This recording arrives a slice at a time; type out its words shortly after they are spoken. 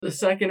The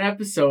second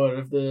episode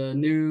of the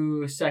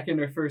new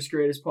second or first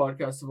greatest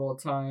podcast of all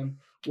time.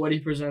 Woody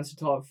presents a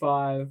top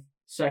 5.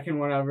 Second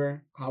one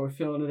ever. How we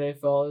feeling today,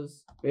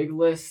 fellas? Big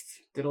list.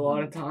 Did a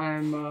lot of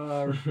time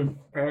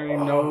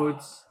preparing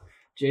notes.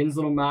 Jaden's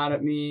a little mad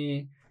at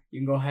me. You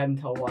can go ahead and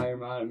tell why you're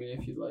mad at me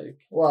if you'd like.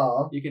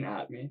 Well, you can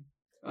at me.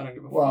 I don't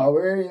give a fuck. Well,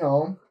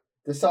 we're,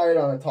 decided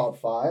on a top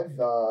 5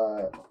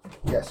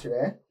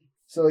 yesterday.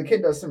 So the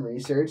kid does some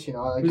research, I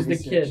like Who's to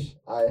the kid?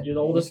 You're the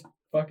oldest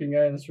fucking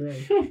guy in this room.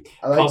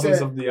 Calls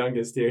himself the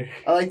youngest here.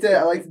 I like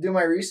to do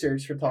my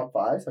research for top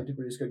 5, so I like to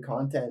produce good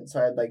content.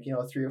 So I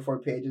had 3 or 4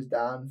 pages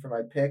down for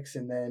my picks,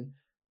 and then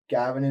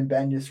Gavin and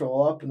Ben just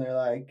roll up and they're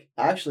like,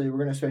 actually, we're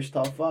gonna switch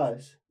top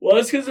 5s. Well,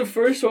 that's because the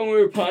first one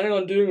we were planning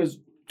on doing was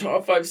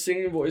top 5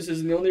 singing voices,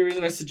 and the only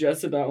reason I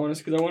suggested that one is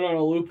because I went on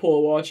a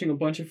loophole watching a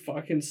bunch of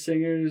fucking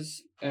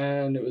singers,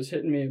 and it was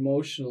hitting me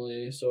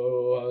emotionally.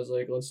 So I was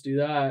like, let's do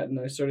that, and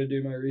I started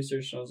doing my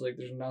research, and I was like,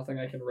 there's nothing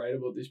I can write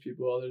about these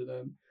people other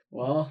than,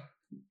 well,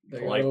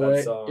 they got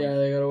that song. Yeah,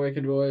 they got a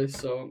wicked voice.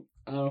 So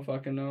I don't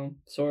fucking know.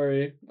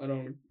 Sorry,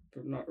 I'm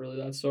not really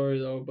that sorry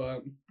though,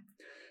 but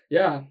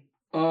yeah.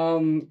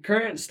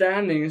 Current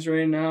standings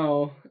right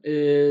now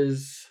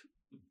is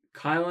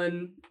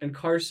Kylan and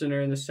Carson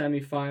are in the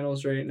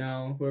semifinals right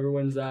now. Whoever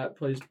wins that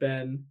plays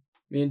Ben.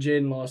 Me and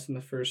Jaden lost in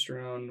the first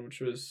round,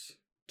 which was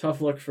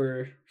tough look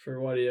for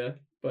Wadia.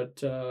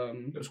 But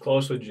it was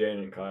close with Jane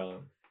and Kylan.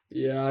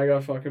 Yeah, I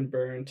got fucking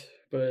burnt,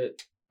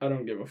 but I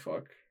don't give a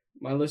fuck.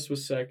 My list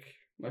was sick.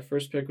 My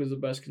first pick was the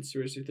best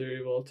conspiracy theory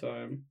of all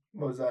time.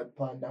 What was that,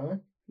 Pandemic?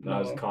 No, it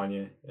was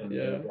Kanye. And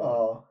yeah.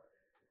 Oh.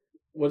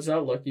 What's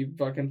that look? You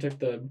fucking took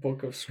the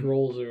Book of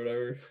Scrolls or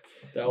whatever.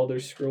 The Elder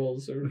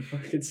Scrolls or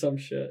fucking some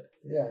shit.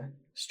 Yeah.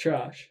 It's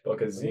trash.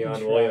 Book of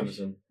Zion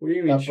Williamson. What do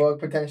you mean? That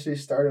book potentially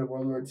started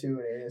World War II and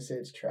you're going to say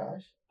it's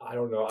trash? I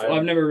don't know.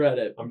 I've never read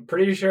it. I'm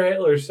pretty sure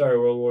Hitler started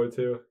World War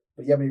II.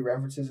 But yeah, but he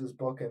references his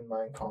book in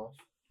Mein Kampf.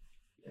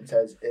 And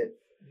says it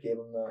gave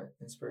him the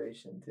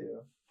inspiration to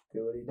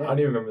do what he did. I don't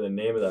even remember the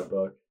name of that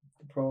book.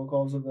 The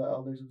Protocols of the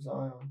Elders of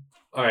Zion.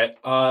 All right,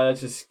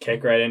 let's just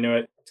kick right into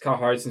it. It's kind of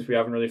hard since we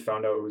haven't really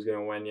found out who's going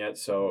to win yet.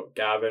 So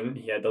Gavin,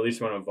 he had the least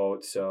amount of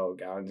votes, so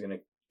Gavin's going to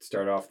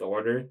start off the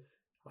order.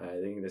 I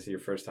think this is your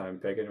first time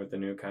picking with the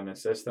new kind of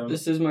system.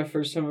 This is my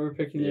first time ever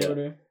picking the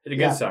order. It's a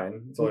good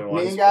sign. It's only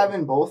one. Me and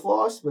Gavin both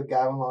lost, but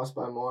Gavin lost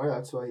by more.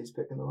 That's why he's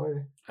picking the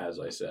order. As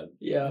I said.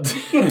 Yeah.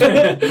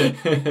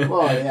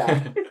 Well,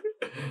 yeah.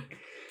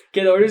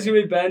 Okay, the order's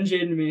going to be Ben,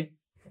 Jaden, me.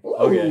 Ooh.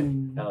 Okay,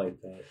 I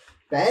like that.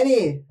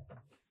 Benny!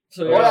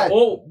 So yeah,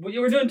 we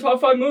were doing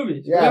top 5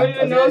 movies. Yeah, we haven't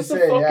even announced the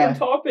fucking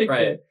topic.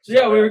 Right. So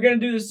yeah, we were gonna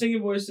do the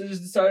singing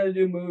voices. Decided to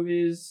do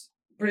movies.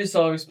 Pretty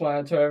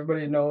self-explanatory.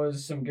 Everybody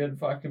knows some good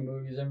fucking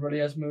movies. Everybody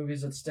has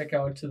movies that stick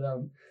out to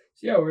them.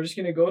 So yeah, we're just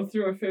gonna go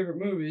through our favorite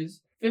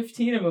movies.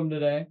 15 of them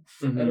today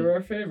that are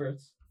our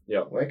favorites.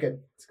 Yep. Wicked.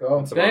 Let's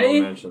go. Benny,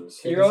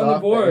 you're on the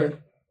board.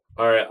 Benny.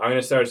 All right, I'm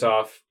gonna start us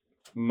off.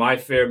 My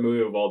favorite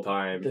movie of all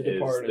time is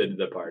The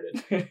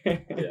Departed.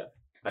 Yeah,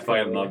 I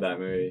fucking love that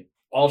movie.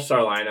 All-star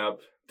lineup.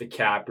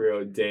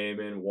 DiCaprio,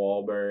 Damon,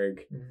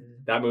 Wahlberg.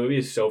 Mm-hmm. That movie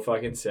is so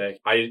fucking sick.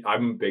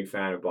 I'm a big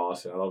fan of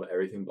Boston. I love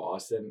everything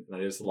Boston.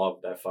 And I just love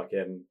that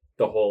fucking,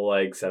 the whole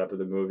setup of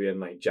the movie.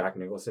 And Jack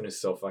Nicholson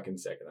is so fucking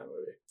sick in that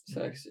movie.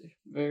 Sexy.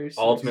 Very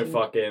sexy. Ultimate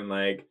fucking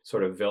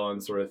sort of villain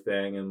sort of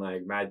thing. And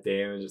Matt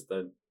Damon is just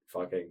the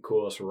fucking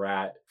coolest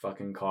rat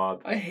fucking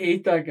cop. I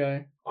hate that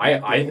guy.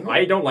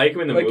 I don't like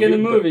him in the movie. In the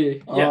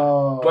movie. But,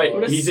 yeah.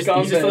 But he's just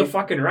a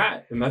fucking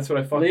rat. And that's what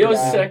I fucking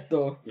Leo's sick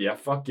though. Yeah,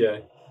 fuck yeah.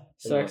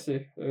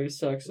 Sexy. Very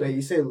sexy. Wait,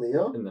 you say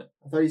Leo?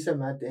 I thought you said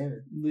Matt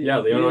Damon. Yeah,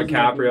 Leonardo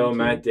DiCaprio,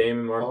 Matt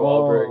Damon, Mark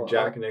Wahlberg,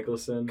 Jack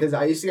Nicholson. Because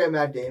I used to get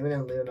Matt Damon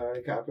and Leonardo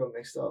DiCaprio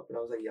mixed up when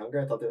I was younger.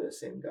 I thought they were the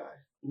same guy.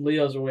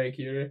 Leo's way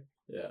cuter.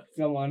 Yeah.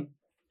 Come on.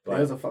 But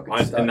Leo's a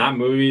fucking stud. In that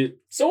movie...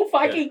 So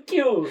fucking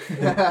cute!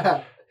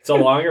 It's a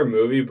longer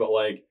movie, but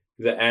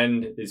the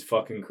end is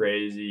fucking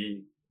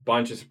crazy.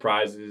 Bunch of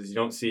surprises. You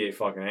don't see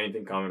fucking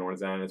anything coming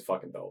towards the end. It's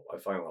fucking dope. I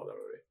fucking love that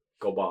movie.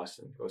 Go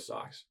Boston. Go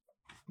Sox.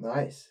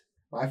 Nice.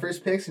 My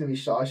first pick's going to be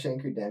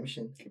Shawshank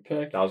Redemption. Good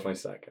pick. That was my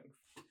second.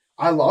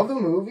 I love the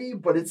movie,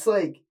 but it's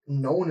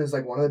known as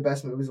one of the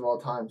best movies of all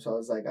time. So I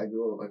was I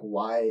go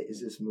why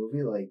is this movie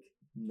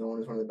known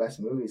as one of the best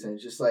movies? And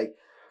it's just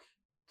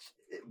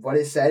what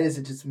it said is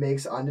it just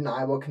makes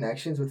undeniable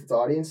connections with its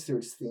audience through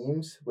its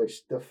themes,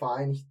 which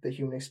define the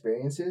human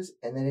experiences.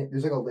 And then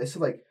there's a list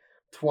of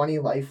 20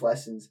 life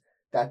lessons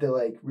that they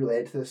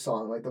related to the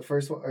song, the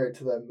first one or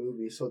to the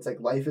movie. So it's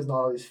life is not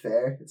always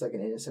fair. It's an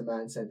innocent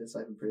man sentenced to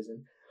life in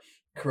prison.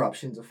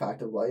 Corruption's a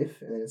fact of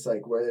life, and then it's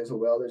where there's a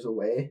will, there's a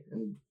way.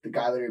 And the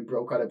guy literally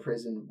broke out of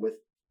prison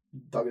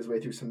dug his way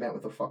through cement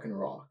with a fucking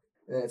rock.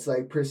 And then it's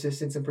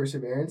persistence and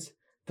perseverance.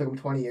 Took him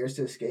 20 years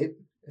to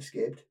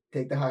escaped,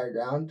 take the higher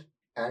ground,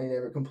 and he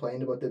never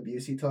complained about the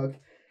abuse he took,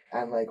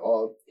 and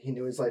he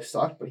knew his life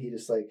sucked, but he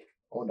just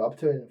owned up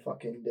to it and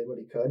fucking did what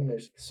he could. And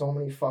there's so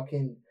many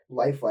fucking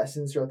life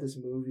lessons throughout this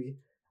movie,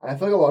 and I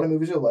feel a lot of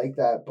movies are like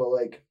that, but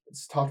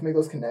it's tough to make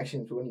those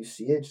connections. But when you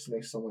see it, it just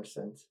makes so much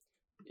sense.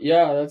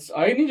 Yeah,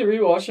 I need to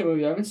rewatch that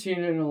movie. I haven't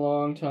seen it in a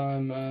long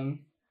time, man.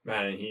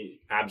 Man,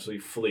 he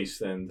absolutely fleeced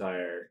the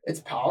entire.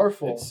 It's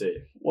powerful. It's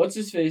sick. What's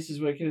his face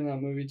is wicked in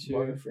that movie too.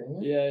 Morgan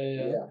Freeman? Yeah.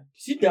 Yeah.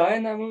 Does he die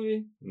in that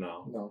movie?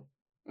 No.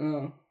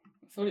 Oh,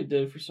 I thought he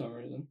did for some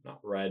reason. Not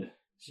Red.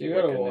 So you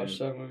gotta watch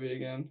that movie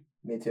again.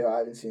 Me too. I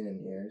haven't seen it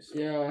in years.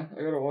 Yeah,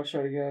 I gotta watch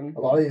that again.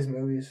 A lot of these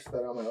movies that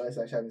are on my list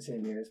I actually haven't seen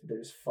in years, but they're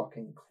just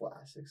fucking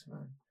classics,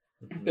 man.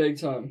 Mm-hmm. Big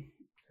time.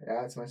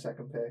 Yeah, it's my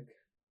second pick.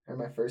 And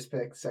my first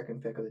pick,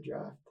 second pick of the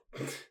draft.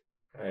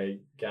 Alright,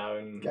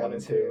 Gavin 1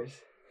 and 2. Tears.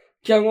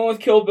 Okay, I'm going with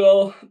Kill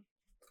Bill.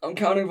 I'm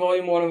counting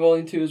Volume 1 and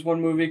Volume 2 as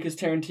one movie because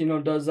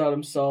Tarantino does that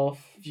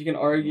himself. If you can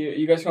argue,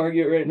 you guys can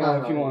argue it right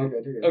now if you want.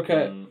 You're good.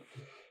 Okay.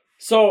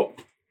 So,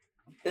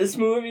 this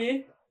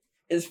movie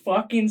is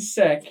fucking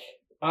sick.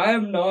 I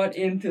am not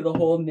into the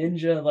whole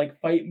ninja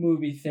like fight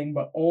movie thing,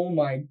 but oh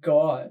my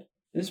god.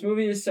 This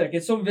movie is sick.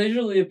 It's so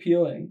visually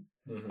appealing.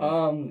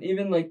 Mm-hmm.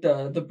 Even like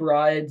the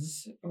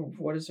bride's,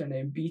 what is her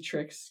name?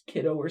 Beatrix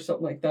Kiddo or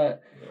something like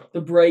that. Yeah.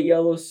 The bright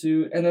yellow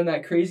suit, and then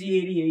that crazy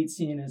 88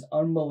 scene is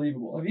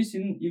unbelievable. Have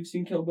you've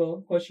seen Kill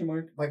Bill? Question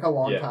mark. Like a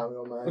long time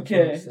ago, man.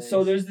 Okay,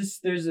 so there's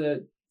a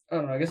I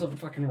don't know, I guess I'll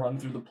fucking run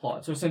through the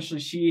plot. So essentially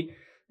she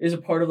is a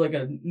part of like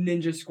a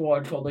ninja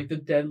squad called like the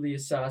Deadly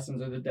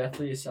Assassins or the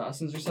Deathly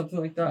Assassins or something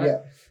like that. Yeah.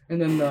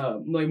 And then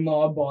the like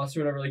mob boss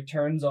or whatever like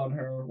turns on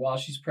her while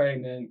she's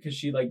pregnant because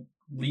she like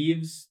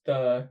leaves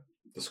the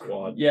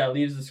squad. Yeah,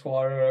 leaves the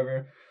squad or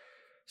whatever.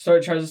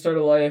 Tries to start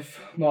a life.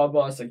 Mob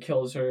boss like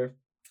kills her,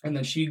 and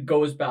then she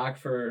goes back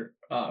for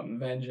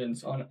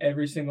vengeance on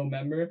every single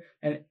member,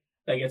 and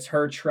like it's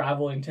her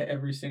traveling to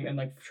every single and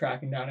like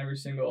tracking down every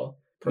single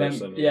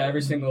person.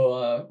 every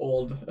single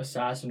old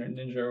assassin or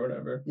ninja or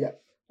whatever. Yeah,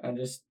 and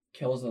just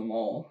kills them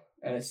all,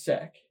 and it's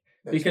sick.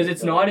 Because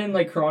it's not in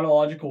like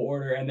chronological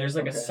order, and there's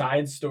like a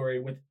side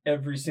story with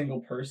every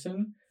single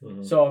person.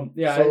 Mm-hmm. So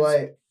yeah, so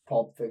like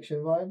Pulp Fiction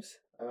vibes.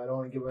 I don't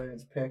want to give away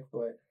his pick,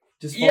 but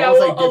just like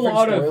a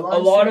lot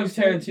of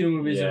Tarantino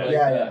movies are like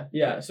that.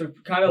 Yeah, so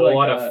kind of like a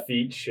lot of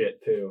feet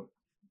shit too.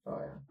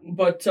 Oh yeah.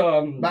 But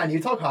man, you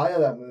talk high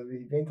of that movie.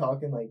 You've been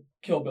talking like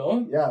Kill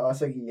Bill. Yeah,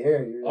 last like a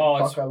year. You're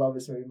like, fuck, I love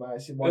this movie, man.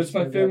 It's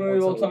my favorite movie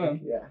of all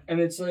time. Yeah, and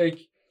it's like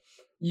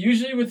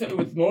usually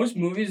with most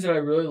movies that I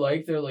really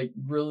like, they're like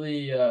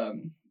really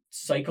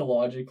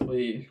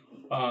psychologically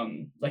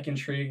like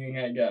intriguing,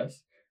 I guess.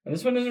 And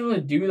this one doesn't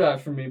really do that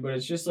for me, but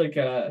it's just like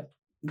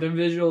the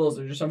visuals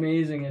are just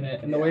amazing in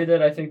it, and the way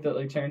that I think that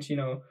like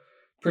Tarantino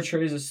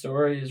portrays a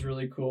story is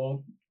really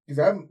cool.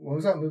 When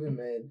was that movie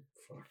made?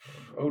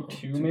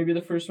 2002 maybe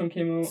the first one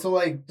came out. So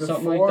like before,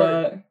 something like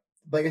that.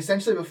 Like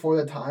essentially before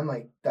the time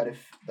like that,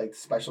 if like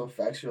special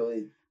effects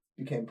really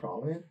became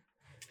prominent.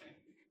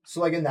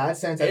 So like in that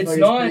sense,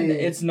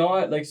 it's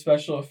not like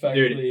special effects.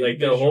 Dude, like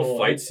the whole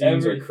fight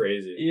scenes are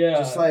crazy. Yeah,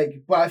 just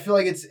like, but I feel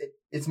like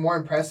it's more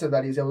impressive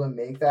that he's able to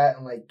make that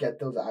and like get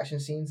those action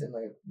scenes in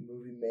like a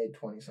movie made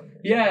 20-something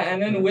years. Yeah,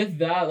 and then with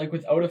that, like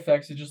without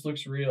effects, it just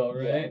looks real,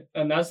 right?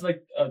 Yeah. And that's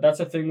like that's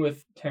a thing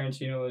with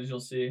Tarantino, as you'll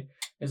see,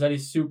 is that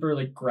he's super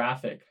like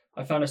graphic.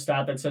 I found a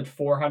stat that said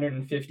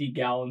 450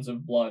 gallons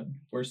of blood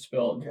were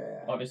spilled. Okay.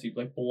 Obviously,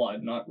 like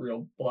blood, not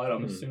real blood.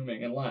 I'm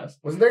assuming, unless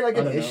wasn't there like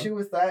an issue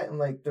with that in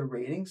like the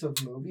ratings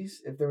of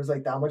movies? If there was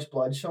like that much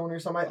blood shown or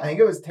something, I think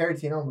it was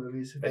Tarantino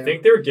movies. I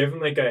think they were given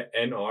like a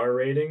NR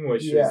rating,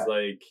 which is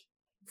like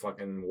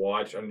fucking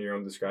watch under your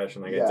own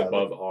discretion, like it's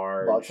above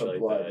R and shit like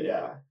blood, that.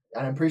 Yeah.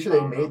 And I'm pretty sure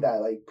they made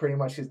that like pretty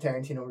much because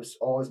Tarantino was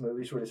all his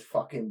movies were just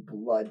fucking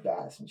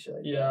bloodbaths and shit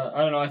like that. Yeah, I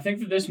don't know. I think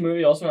that this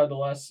movie also had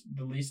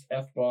the least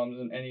F-bombs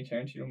in any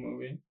Tarantino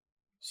movie.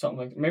 Something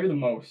like that. Maybe the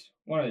most.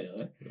 One or the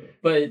other. Yeah.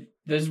 But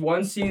there's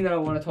one scene that I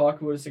want to talk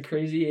about. It's the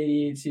crazy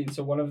 88 scene.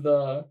 So one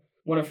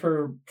of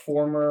her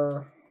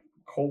former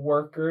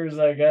co-workers,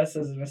 I guess,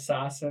 as an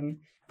assassin.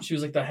 She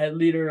was like the head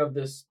leader of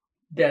this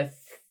death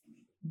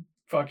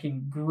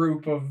fucking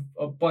group of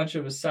a bunch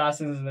of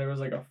assassins, and there was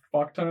like a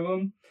fuck ton of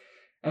them.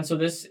 And so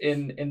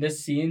in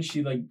this scene,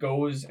 she like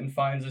goes and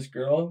finds this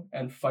girl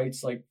and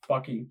fights like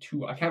fucking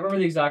I can't remember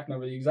the exact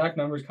number. The exact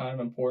number is kind of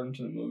important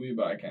to the movie,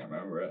 but I can't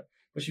remember it.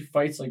 But she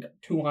fights like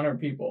 200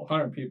 people,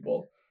 100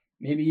 people,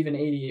 maybe even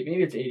 88.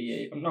 Maybe it's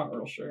 88. I'm not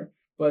real sure.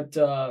 But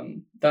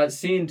that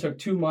scene took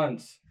 2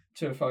 months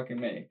to fucking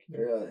make.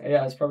 Really?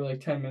 Yeah, it's probably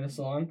like 10 minutes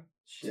long.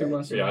 Shit. 2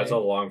 months. Yeah, it's a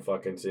long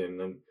fucking scene. And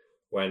then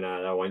when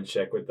that one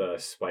chick with the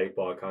spike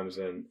ball comes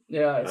in,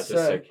 that's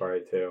a sick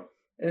part too.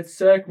 It's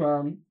sick,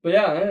 man. But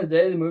yeah, at the end of the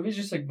day, the movie's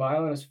just like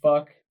violent as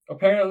fuck.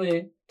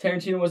 Apparently,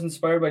 Tarantino was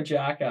inspired by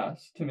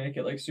Jackass to make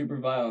it like super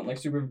violent, like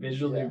super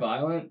visually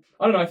violent.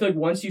 I don't know. I feel like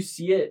once you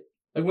see it,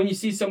 like when you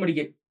see somebody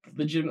get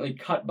legitimately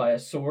cut by a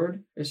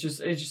sword, it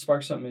just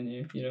sparks something in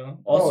you, you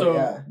know. Also,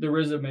 the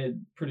RZA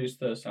produced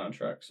the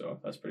soundtrack, so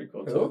that's pretty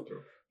cool too.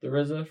 The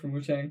RZA from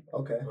Wu-Tang.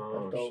 Okay.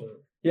 Oh, shit.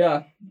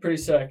 Yeah, pretty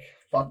sick.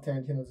 Fuck,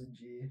 Tarantino's a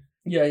G.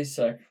 Yeah, he's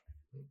sick.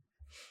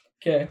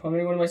 Okay, I'm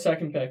gonna go to my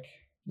second pick.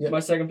 Yep.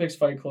 My second pick's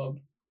Fight Club.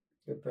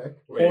 Good pick.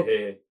 Wait,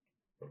 hey.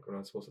 We're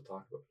not supposed to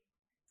talk about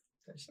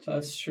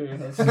That's true.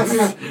 That's kind of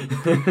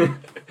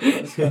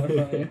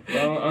funny.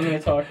 I'm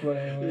gonna talk about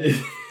it anyway.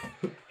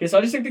 Okay, so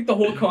I just think the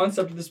whole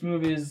concept of this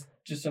movie is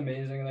just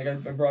amazing. Like I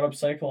brought up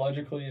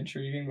psychologically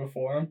intriguing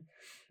before.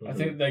 Mm-hmm. I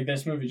think like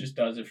this movie just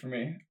does it for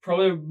me.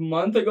 Probably a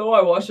month ago,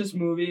 I watched this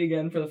movie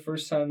again for the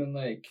first time in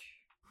like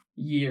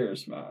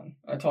years, man.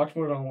 I talked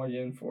about it on What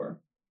You In For.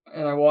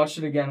 And I watched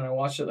it again, and I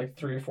watched it like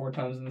 3 or 4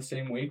 times in the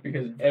same week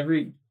because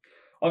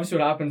obviously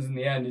what happens in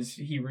the end is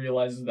he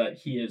realizes that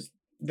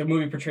the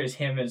movie portrays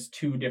him as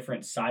 2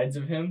 different sides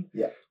of him.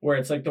 Yeah. Where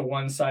it's like the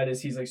one side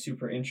is he's like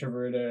super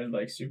introverted,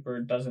 like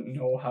super doesn't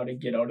know how to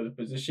get out of the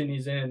position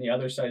he's in, and the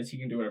other side is he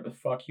can do whatever the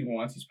fuck he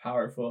wants, he's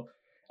powerful.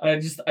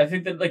 And I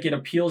think that like it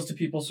appeals to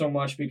people so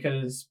much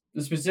because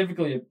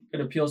specifically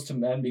it appeals to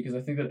men because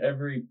I think that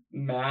every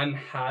man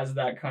has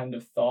that kind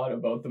of thought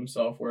about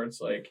themselves where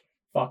it's like,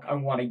 fuck, I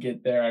want to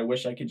get there. I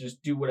wish I could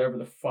just do whatever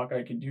the fuck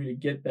I could do to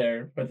get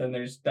there. But then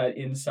there's that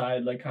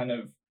inside like kind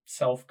of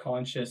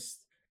self-conscious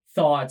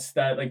thoughts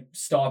that like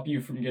stop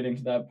you from getting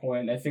to that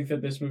point. I think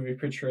that this movie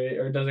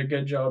does a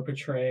good job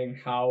portraying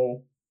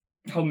how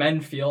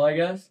men feel, I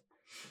guess.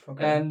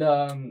 Okay. And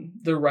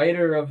the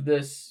writer of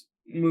this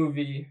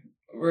movie,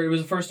 or it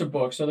was first a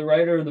book, so the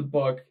writer of the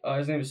book,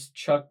 his name is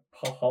Chuck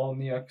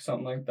Palahniuk,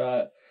 something like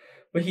that.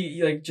 But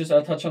he like just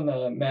I'll touch on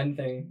the men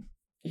thing.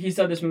 He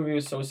said this movie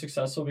was so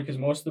successful because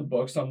most of the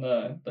books on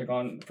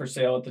for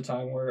sale at the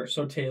time were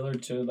so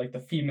tailored to like the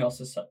female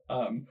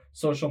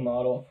social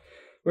model.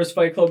 Whereas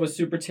Fight Club was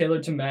super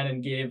tailored to men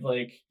and gave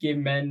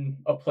men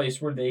a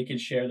place where they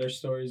could share their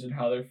stories and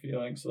how they're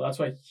feeling. So that's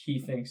why he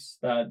thinks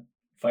that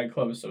Fight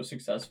Club is so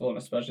successful, and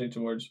especially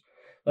towards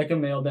like a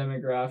male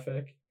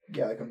demographic.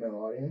 Yeah, like a male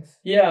audience.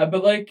 Yeah,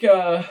 but like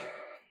I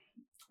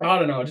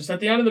don't know, just at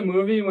the end of the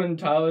movie when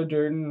Tyler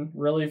Durden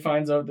really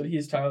finds out that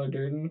he's Tyler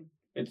Durden,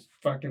 it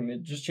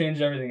just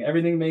changed everything.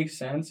 Everything makes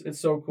sense. It's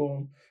so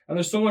cool. And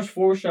there's so much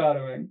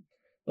foreshadowing.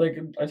 Like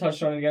I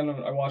touched on it again.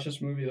 I watched this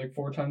movie like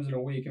 4 times in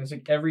a week, and it's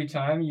like every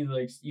time you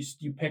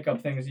pick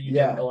up things that you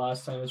didn't the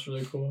last time. It's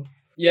really cool.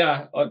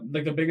 Yeah,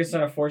 like the biggest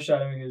sign of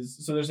foreshadowing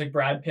is so there's like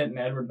Brad Pitt and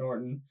Edward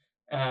Norton,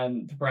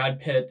 and Brad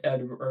Pitt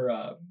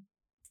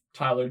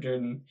Tyler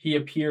Durden, he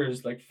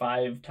appears like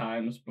 5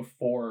 times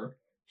before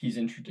he's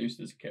introduced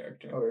as a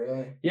character. Oh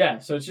really? Yeah.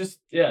 So it's just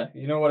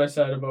you know what I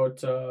said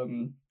about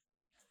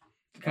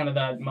kind of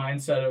that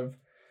mindset of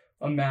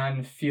a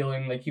man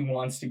feeling like he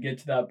wants to get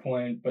to that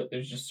point, but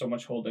there's just so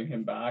much holding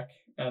him back,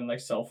 and like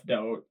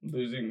self-doubt,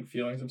 losing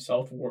feelings of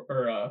self-worth,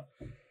 or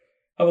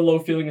have a low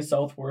feeling of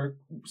self-worth,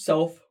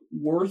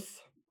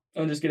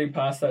 and just getting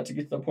past that to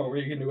get to the point where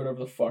you can do whatever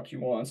the fuck he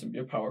wants and be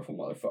a powerful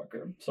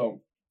motherfucker.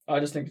 So I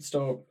just think it's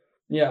dope.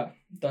 Yeah,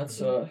 that's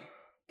where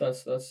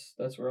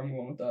I'm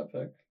going with that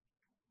pick.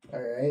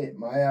 All right,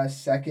 my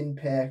second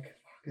pick.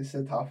 This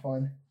is a tough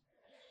one.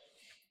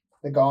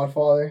 The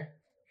Godfather.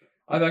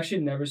 I've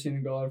actually never seen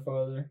The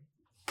Godfather.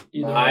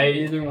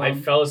 I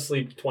fell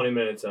asleep 20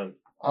 minutes in.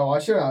 I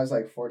watched it when I was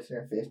like 14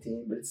 or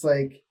 15, but it's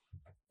like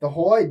the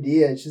whole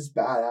idea is just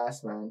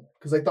badass, man.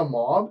 Because like the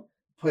mob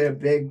played a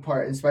big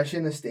part, especially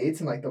in the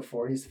States in like the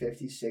 40s,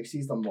 50s,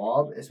 60s. The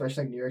mob,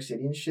 especially like New York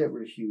City and shit,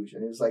 were huge.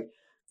 And it was like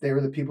they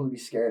were the people to be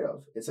scared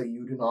of. It's like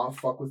you do not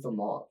fuck with the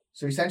mob.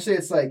 So essentially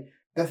it's like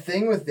the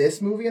thing with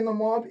this movie and the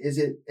mob is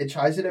it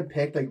tries to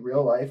depict like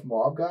real life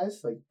mob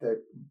guys, like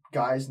the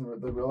guys in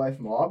the real life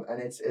mob,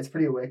 and it's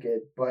pretty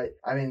wicked. But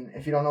I mean,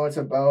 if you don't know what it's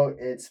about,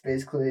 it's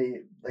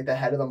basically like the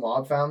head of the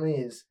mob family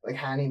is like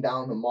handing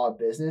down the mob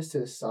business to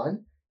his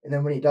son, and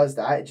then when he does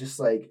that, it just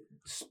like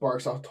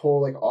sparks a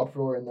total like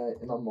uproar in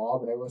the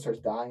mob, and everyone starts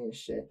dying and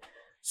shit.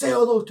 Say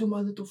hello to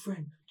my little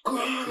friend.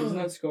 Isn't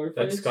that Scarface?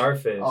 That's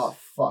Scarface. Oh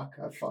fuck!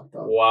 I fucked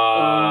up.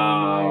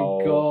 Wow. Oh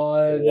my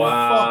god.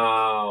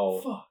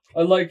 Wow. Fuck.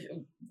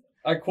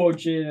 I quote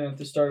Jaden at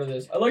the start of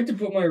this. I like to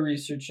put my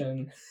research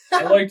in.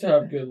 I like to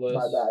have good lists.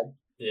 My bad.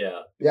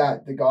 Yeah. Yeah,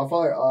 The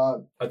Godfather. I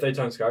thought you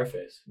talking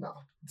Scarface. No,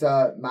 it's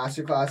a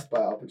masterclass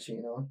by Al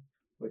Pacino.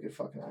 Wicked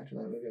fucking actor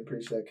in that movie. I'm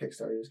pretty sure that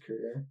kickstarted his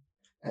career,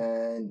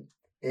 and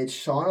it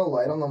shone a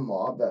light on the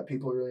mob that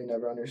people really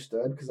never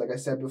understood. Because like I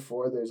said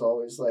before, there's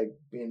always like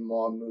being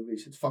mob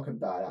movies. It's fucking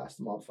badass.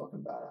 The mob's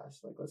fucking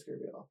badass. Like let's get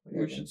real.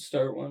 Like, we should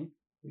start one.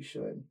 We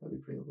should. That'd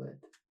be pretty lit.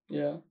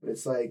 Yeah. But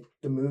it's like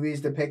the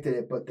movies depicted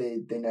it, but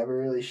they never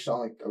really shone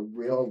like a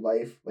real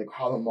life, like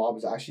how the mob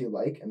was actually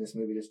like. And this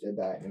movie just did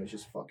that, and it was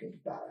just fucking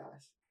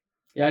badass.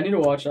 Yeah, I need to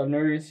watch it. I've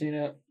never even seen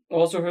it. I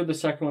also heard the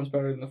second one's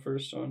better than the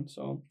first one,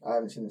 so. I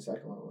haven't seen the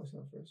second one. I've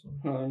seen the first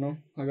one. I don't know.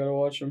 I gotta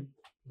watch them.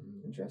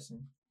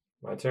 Interesting.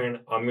 My turn.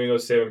 I'm gonna go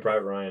Saving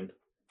Private Ryan.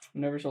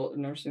 Never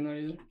seen that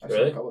either. I've seen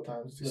it a couple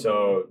times.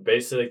 So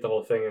basically, like the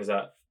whole thing is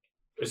that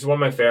this is one of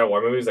my favorite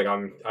war movies. Like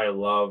I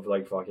love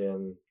like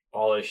fucking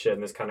all this shit,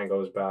 and this kind of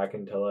goes back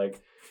into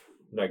like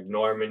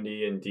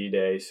Normandy and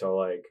D-Day. So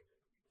like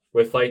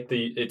with like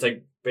it's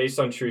like based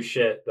on true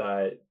shit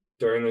that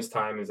during this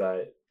time is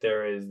that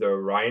there is the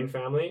Ryan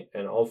family,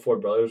 and all 4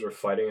 brothers were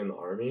fighting in the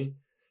army,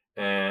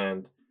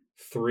 and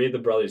 3 of the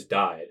brothers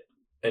died,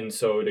 And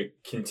so to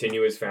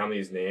continue his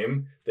family's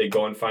name, they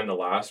go and find the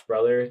last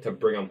brother to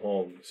bring him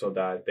home so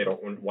that they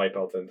don't wipe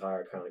out the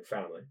entire kind of like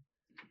family.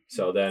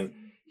 So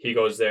then he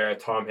goes there,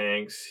 Tom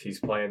Hanks, he's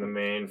playing the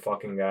main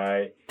fucking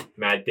guy.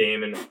 Matt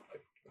Damon,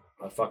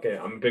 I'm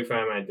a big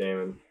fan of Matt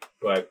Damon,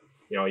 but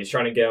you know, he's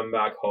trying to get him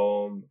back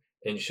home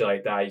and shit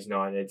like that. He's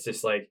not. And it's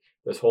just like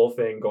this whole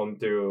thing going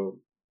through.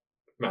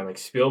 Man, like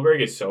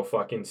Spielberg is so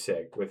fucking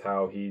sick with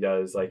how he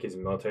does like his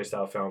military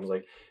style films.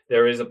 Like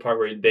there is a part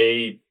where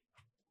they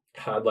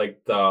had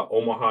like the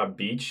Omaha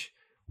beach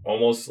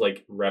almost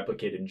like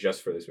replicated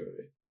just for this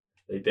movie.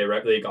 Like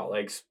they got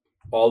like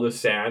all the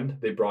sand.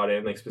 They brought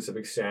in like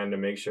specific sand to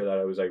make sure that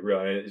it was like real.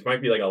 And it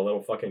might be like a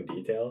little fucking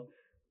detail,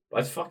 but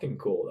it's fucking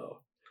cool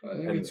though. I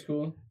think it's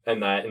cool.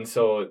 And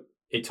so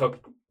it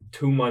took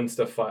 2 months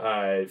to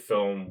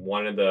film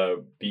one of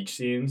the beach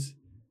scenes,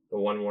 the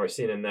one more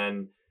scene, and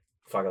then.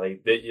 Fuck,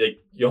 like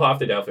you'll have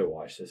to definitely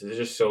watch this. It's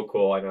just so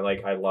cool, and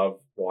I love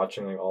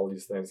watching like all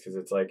these things because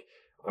it's like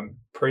I'm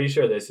pretty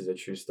sure this is a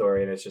true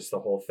story, and it's just the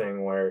whole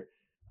thing where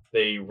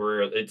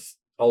it's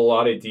a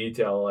lot of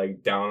detail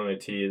like down on the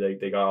T. Like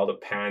they got all the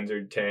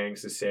Panzer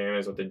tanks the same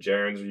as what the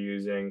Germans were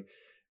using,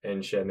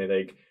 and shit. And they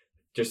like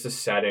just the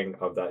setting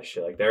of that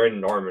shit. Like they're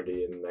in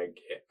Normandy, and like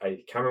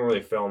I can't remember where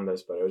they filmed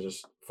this, but it was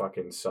just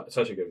fucking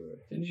such a good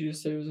movie. Didn't you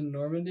just say it was in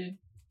Normandy?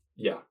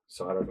 Yeah,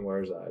 so I don't know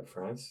where is that,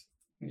 France.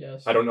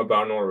 Yes. I don't know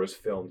about where it was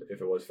filmed, if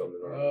it was filmed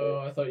in Normandy.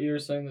 Oh, I thought you were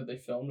saying that they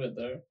filmed it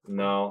there.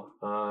 No.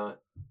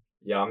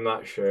 Yeah, I'm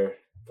not sure.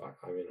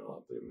 I mean, I'll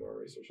have to do more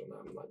research on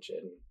that. I'm not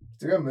shitting.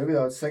 It's a good movie,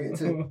 though. It's like,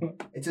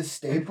 it's a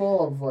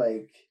staple of,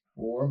 like,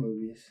 war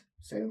movies.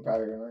 Saving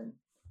Private Ryan.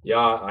 Yeah,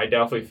 I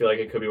definitely feel like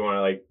it could be one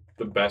of, like,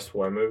 the best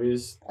war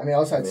movies. I mean,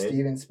 also had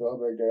Steven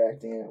Spielberg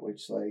directing it,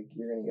 which, like,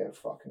 you're going to get a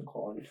fucking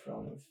quality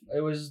film.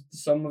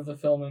 Some of the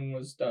filming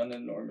was done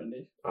in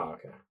Normandy. Oh,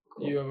 okay.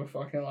 Cool. You have a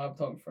fucking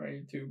laptop in front of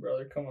you too,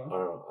 brother. Come on.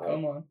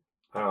 Come on.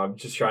 I'm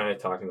just trying to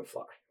talk in the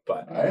fly,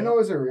 but I didn't know it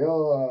was a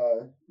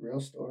real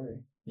story.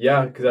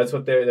 Yeah, because that's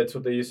what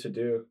they used to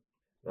do.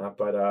 All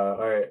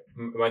right,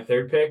 my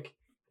third pick,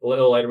 a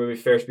little lighter movie,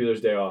 Ferris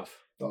Bueller's Day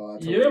Off. Oh,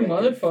 you're a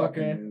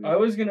motherfucker. I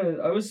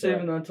was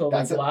saving that till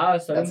like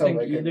last. I didn't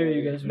think either of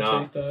you guys would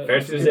take that.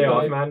 Ferris Bueller's Day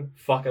Off, man.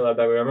 Fucking love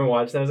that movie. I remember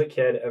watching that as a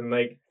kid, and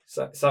like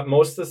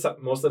most of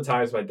the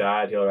times, my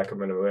dad he'll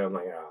recommend a movie. I'm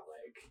like,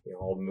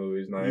 old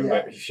movies.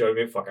 But he showed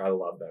me. I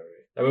love that movie.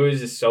 That movie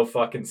is just so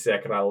fucking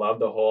sick, and I love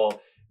the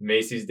whole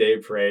Macy's Day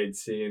Parade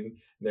scene.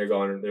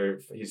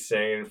 He's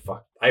singing.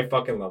 I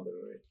fucking love the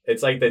movie.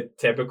 It's like the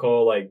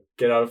typical like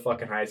get out of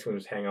fucking high school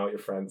and just hang out with your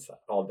friends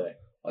all day.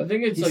 I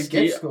think it's like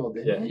skipped school,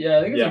 didn't he? Yeah,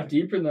 I think it's like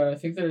deeper than that. I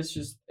think that it's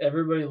just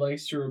everybody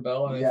likes to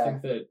rebel, and I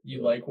think that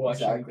you like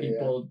watching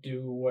people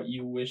do what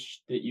you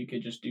wish that you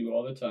could just do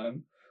all the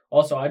time.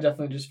 Also, I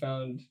definitely just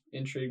found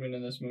intriguement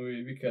in this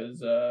movie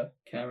because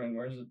Cameron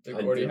wears the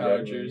Gordie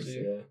Howe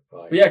jersey.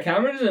 But yeah,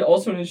 Cameron is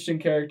also an interesting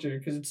character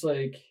because it's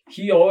like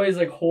he always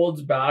like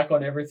holds back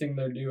on everything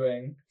they're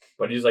doing.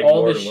 But he's like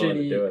all more than willing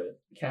to do it.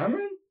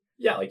 Cameron?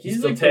 Yeah, like he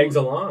still like tags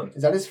along.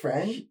 Is that his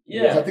friend?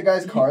 Yeah. Is that the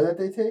guy's car that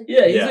they take?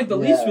 Yeah, he's like the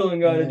least willing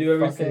guy to do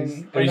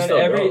everything. But he still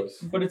goes.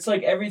 But it's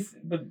like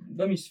but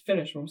let me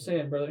finish what I'm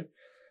saying, brother.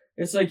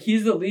 It's like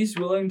he's the least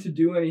willing to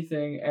do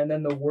anything, and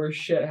then the worst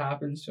shit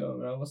happens to him.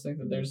 And I almost think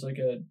that there's like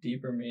a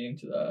deeper meaning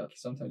to that.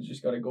 Sometimes you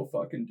just gotta go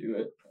fucking do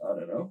it. I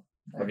don't know.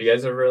 Have you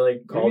guys ever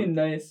like called?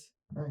 Nice.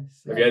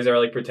 Have you guys ever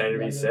like pretended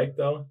to be sick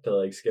though to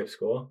like skip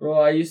school? Bro,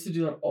 I used to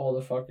do that all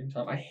the fucking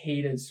time. I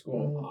hated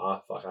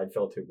school. Fuck, I'd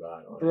feel too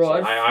bad. Honestly.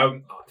 Bro,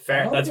 I'm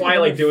fair. That's why I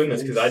like doing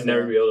this because I'd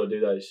never be able to do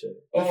that shit.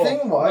 The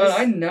thing was,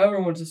 man, I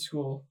never went to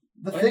school.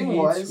 The thing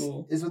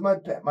is with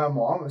my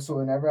mom. So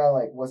whenever I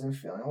like wasn't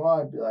feeling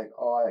well, I'd be like,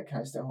 "Oh,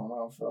 can I stay home? I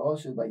don't feel well."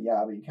 She'd be like,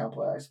 "Yeah, but you can't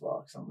play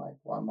Xbox." I'm like,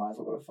 "Well, I might as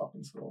well go to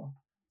fucking school."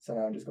 So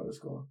now I just go to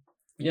school.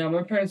 Yeah,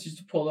 my parents used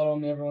to pull that on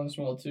me every once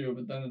in a while too,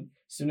 but then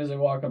as soon as I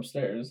walk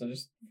upstairs, I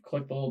just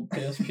click the little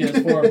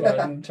PS4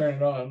 button and turn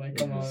it on. Like,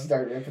 come on.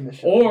 Start ripping the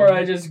shit. Or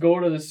I just go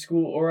to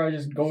school,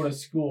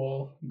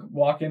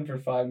 walk in for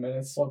 5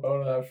 minutes, slip out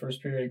of that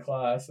first period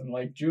class, and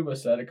like Juba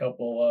said a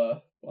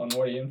couple on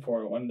What Are You In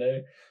For one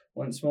day,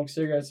 went and smoked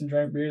cigarettes and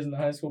drank beers in the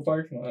high school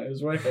parking lot. It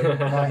was wicked.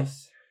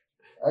 Nice.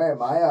 All right,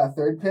 my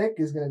third pick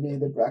is going to be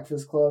The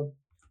Breakfast Club.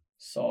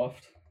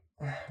 Soft.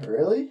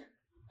 Really?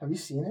 Have you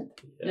seen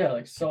it? Yeah,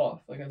 like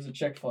soft. Like it's a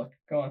chick flick.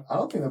 Go on. I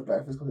don't think The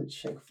Breakfast Club is a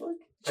chick flick.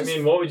 I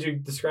mean, what would you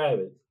describe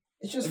it?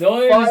 It's just the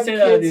only reason I say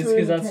that is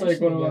because that's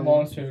like one of my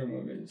mom's favorite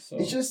movies. So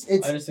I just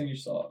think you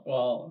saw it.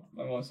 Well,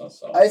 my mom's not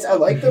soft. I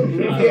like the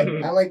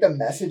movie. I like the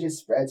message it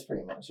spreads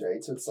pretty much,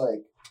 right? So it's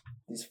like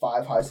these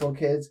 5 high school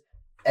kids.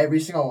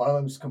 Every single one of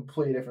them is a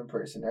completely different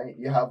person, right?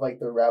 You have like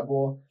the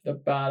rebel, the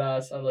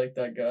badass. I like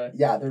that guy.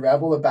 Yeah, the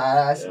rebel, the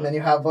badass, and then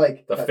you have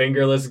like the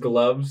fingerless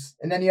gloves.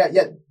 And then you have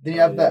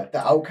the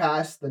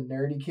outcast, the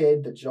nerdy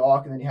kid, the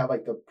jock, and then you have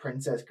like the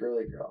princess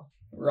girly girl.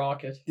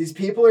 Rocket. These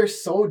people are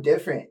so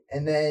different,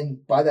 and then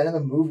by the end of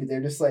the movie,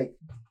 they're just like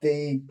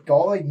they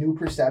got like new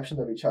perceptions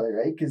of each other,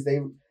 right? Because they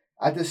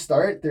at the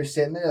start they're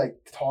sitting there like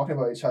talking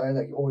about each other,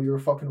 like, "Oh, you're a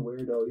fucking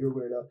weirdo, you're a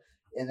weirdo."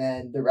 And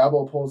then the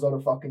rebel pulls out a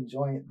fucking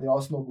joint. They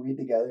all smoke weed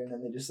together, and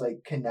then they just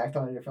like connect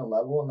on a different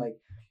level and like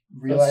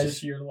realize that's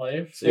just your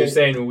life. So you're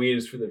saying weed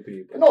is for the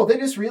people? No, they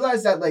just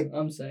realize that like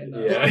I'm saying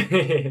that.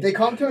 Yeah. they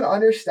come to an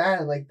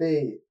understanding, like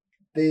they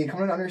come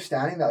to an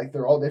understanding that like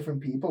they're all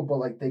different people, but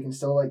like they can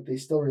still like they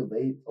still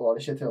relate a lot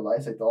of shit to their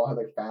lives. Like they all have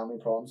like family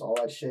problems, all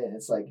that shit. And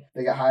it's like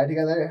they get high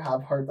together,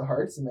 have heart to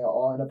hearts, and they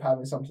all end up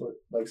having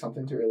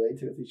something to relate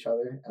to with each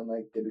other, and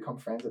like they become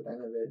friends at the end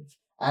of it.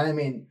 And I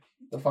mean,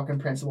 the fucking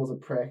principal's a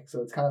prick,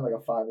 so it's kind of like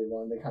a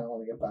 5v1. They kind of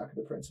want to get back at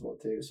the principal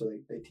too, so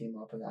they team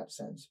up in that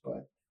sense.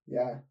 But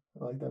yeah,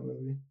 I like that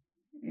movie.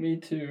 Me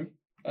too.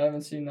 I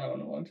haven't seen that one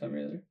in a long time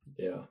either.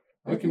 Yeah.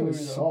 I think it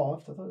was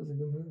soft. I thought it was a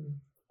good movie.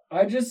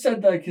 I just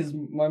said that because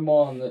my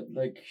mom, that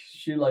like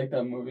she liked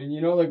that movie. And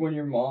you know, like when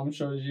your mom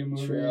shows you a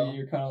movie, True.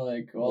 you're kind of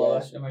like, oh,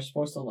 Yeah. am I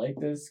supposed to like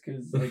this?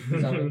 Because like,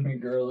 does that make me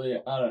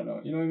girly? I don't know.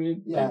 You know what I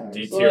mean? Yeah. Like, do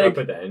you So, tear like, up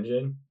at the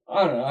engine?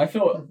 I don't know. I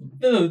feel,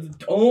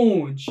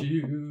 don't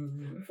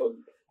you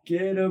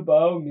forget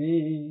about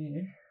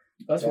me.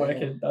 That's Yeah,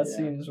 wicked. That yeah.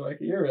 scene is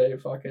wicked. You're right.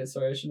 Fuck it.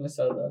 Sorry, I shouldn't have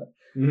said that.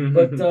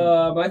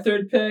 But my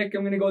third pick,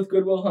 I'm gonna go with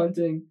Good Will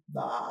Hunting.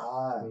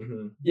 Nah.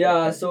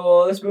 Yeah,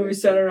 so this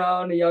movie's centered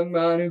around a young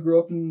man who grew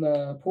up in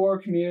a poor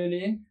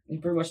community. He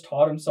pretty much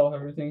taught himself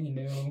everything he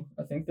knew.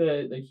 I think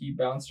that like he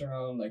bounced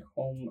around like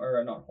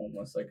not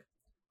homeless, like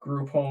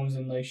group homes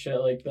and like shit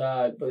like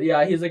that. But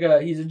yeah, he's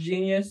a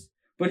genius.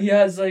 But he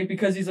has like,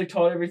 because he's like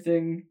taught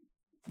everything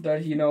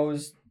that he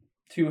knows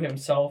to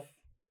himself.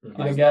 He I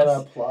doesn't guess. know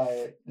how to apply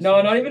it.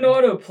 No, not even know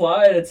how to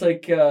apply it. It's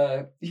like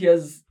he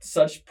has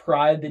such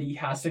pride that he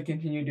has to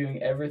continue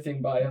doing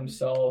everything by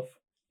himself.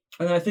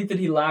 And I think that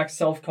he lacks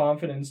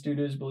self-confidence due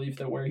to his belief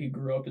that where he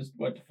grew up is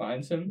what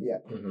defines him. Yeah.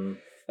 Mm-hmm.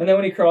 And then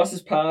when he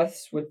crosses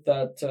paths with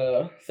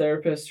that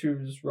therapist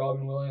who's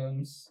Robin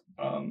Williams,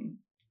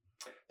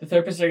 the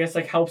therapist, I guess,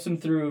 like helps him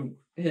through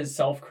his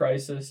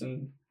self-crisis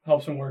and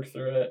helps him work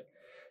through it.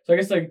 So I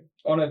guess like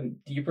on a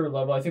deeper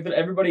level, I think that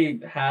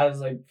everybody has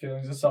like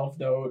feelings of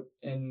self-doubt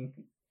in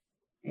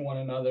one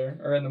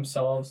another or in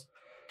themselves.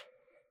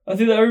 I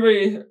think that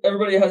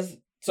everybody has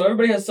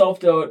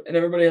self-doubt and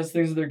everybody has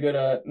things that they're good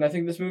at. And I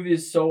think this movie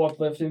is so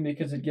uplifting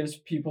because it gives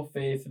people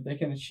faith that they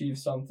can achieve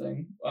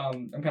something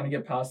and kind of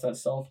get past that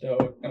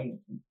self-doubt and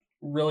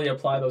really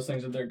apply those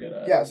things that they're good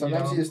at. Yeah,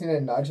 sometimes you just need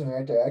a nudge in the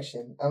right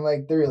direction. And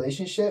like the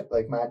relationship,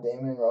 like Matt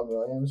Damon and Robin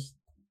Williams,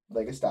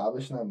 like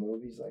established in that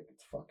movie is like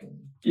it's fucking.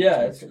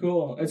 Yeah, it's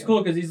cool. It's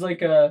cool because he's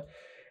like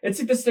it's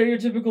like the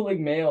stereotypical like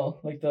male,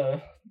 like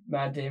the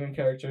Matt Damon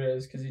character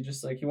is, because he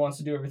just like he wants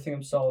to do everything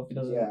himself. He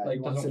doesn't he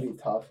wants to be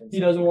tough. And he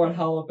doesn't want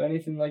help,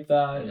 anything like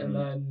that. Mm-hmm. And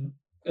then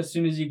as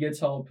soon as he gets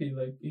help,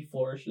 he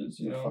flourishes.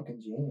 You He's know, a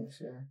fucking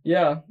genius. Yeah.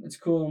 Yeah, it's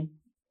cool.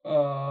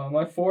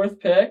 My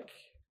fourth pick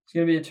is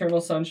gonna be Eternal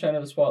Sunshine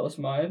of the Spotless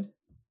Mind.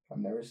 I've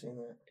never seen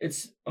that.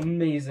 It's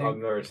amazing. I've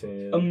never seen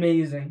it.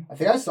 Amazing. I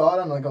think I saw it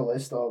on like a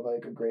list of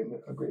like a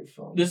great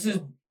film. This is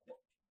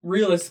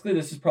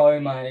probably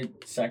my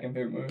second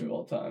favorite movie of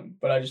all time,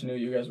 but I just knew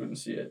you guys wouldn't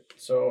see it,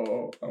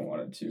 so I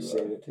wanted to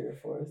save it to your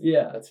fourth.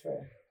 Yeah, that's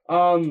fair.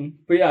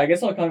 But yeah, I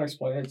guess I'll kind of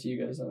explain it to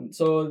you guys then.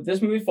 So this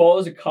movie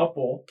follows a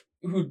couple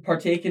who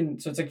partake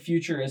in, so it's like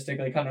futuristic,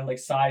 like kind of like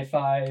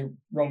sci-fi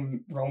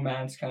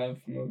romance kind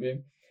of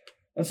movie.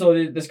 And so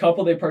this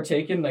couple, they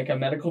partake in like a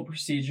medical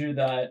procedure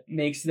that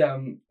makes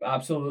them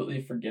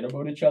absolutely forget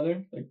about each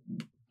other, like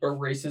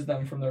erases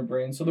them from their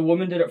brain. So the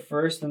woman did it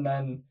first, and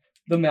then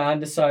the man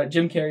decided.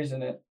 Jim Carrey's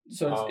in it,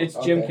 so it's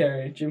Jim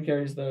Carrey. Jim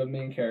Carrey's the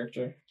main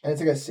character. And it's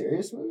like a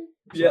serious movie.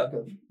 Yeah,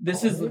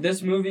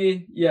 this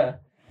movie. Yeah,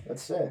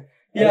 that's sick.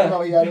 Yeah, I didn't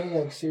know he had any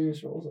like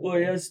serious roles. Well,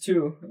 he has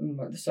two.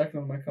 The second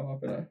one might come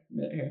up in a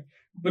minute here.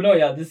 But no,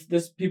 yeah,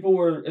 this people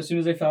were, as soon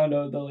as they found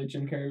out that like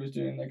Jim Carrey was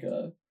doing like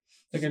a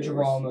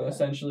drama,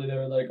 essentially they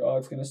were like, oh,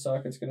 it's gonna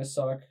suck,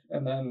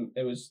 and then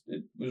it was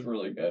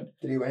really good.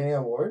 Did he win any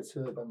awards?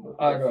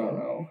 I don't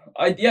know.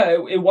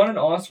 It won an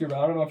Oscar, but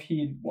I don't know if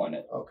he won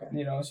it. Okay.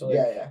 You know, so like,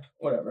 yeah,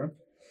 whatever.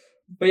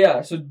 But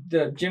yeah, so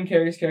the Jim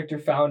Carrey's character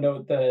found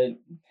out that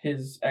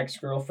his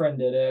ex-girlfriend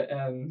did it,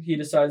 and he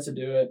decides to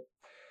do it.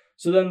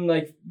 So then,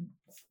 like,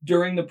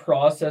 during the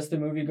process, the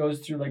movie goes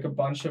through like a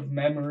bunch of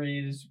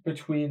memories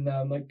between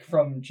them, like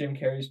from Jim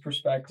Carrey's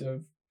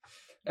perspective,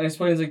 and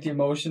explains like the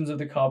emotions of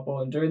the couple.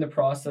 And during the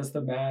process,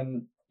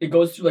 it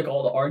goes through like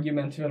all the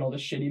argumentative and all the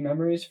shitty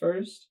memories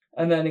first,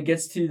 and then it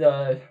gets to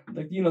the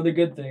the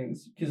good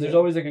things, because there's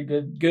always like a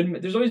good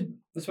there's always,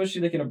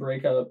 especially like in a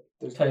breakup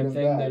type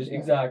thing,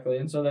 exactly.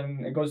 And so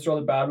then it goes through all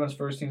the bad ones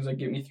first. Things like,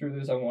 get me through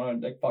this. I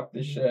want to like fuck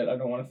this shit. I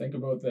don't want to think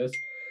about this.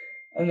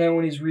 And then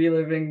when he's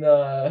reliving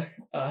the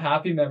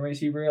happy memories,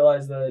 he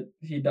realized that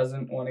he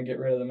doesn't want to get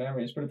rid of the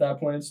memories. But at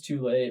that point, it's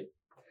too late.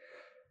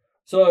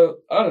 So,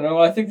 I don't know.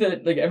 I think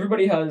that like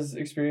everybody has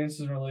experiences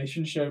in a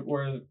relationship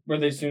where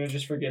they sooner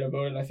just forget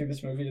about it. And I think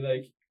this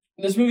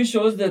movie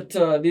shows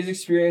that these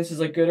experiences,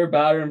 like good or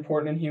bad, are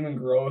important in human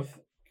growth.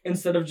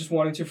 Instead of just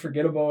wanting to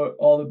forget about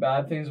all the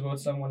bad things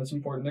about someone, it's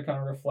important to kind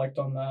of reflect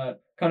on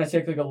that. Kind of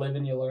take like a live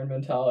and you learn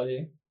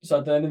mentality. So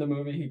at the end of the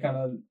movie, he kind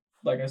of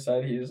like I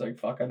said, he's like,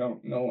 fuck, I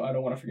don't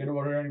want to forget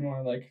about her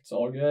anymore. Like, it's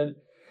all good.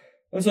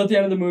 And so at the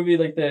end of the movie,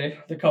 like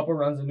the couple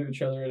runs into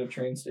each other at a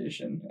train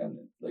station and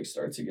it like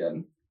starts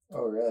again.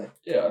 Oh really?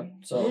 Yeah.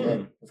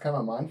 So it's kind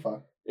of a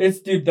mindfuck.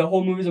 Dude, the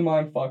whole movie's a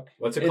mindfuck.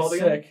 What's it called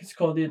again? Sick. It's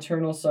called The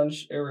Eternal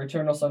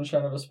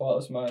Sunshine of a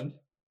Spotless Mind.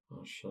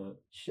 Oh shit.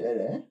 Shit,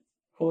 eh?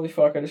 Holy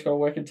fuck! I just got a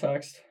wicked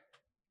text.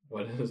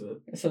 What is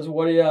it? It says,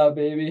 "What do you have,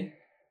 baby?"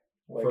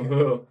 From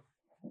who?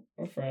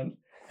 A friend.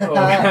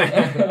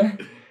 Oh.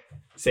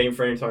 Same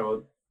friend talking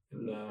about.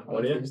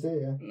 What do you? Tuesday,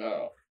 yeah.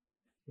 No.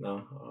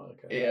 Oh,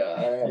 okay.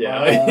 Yeah.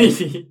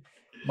 Yeah.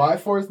 My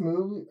fourth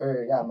movie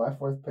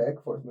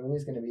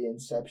is gonna be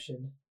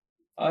Inception.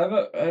 I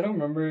don't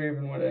remember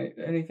even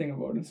anything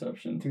about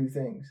Inception. 2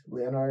 things: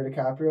 Leonardo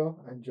DiCaprio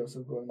and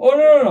Joseph Gordon. Oh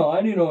no!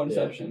 I do know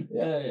Inception.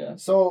 Yeah.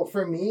 So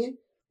for me,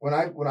 when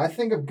I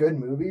think of good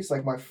movies,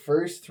 like my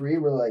first 3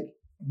 were like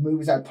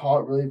movies that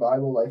taught really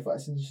valuable life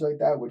lessons and shit like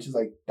that, which is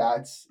like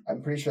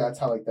I'm pretty sure that's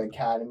how like the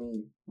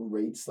Academy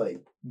rates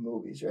like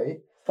movies,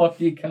 right? Fuck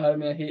the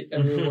Academy, I hate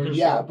every word.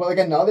 Yeah, but like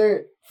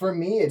another for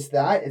me, it's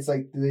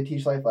like, do they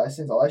teach life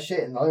lessons, all that shit,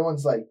 and another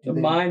one's like,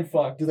 mind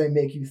fuck. Do they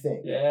make you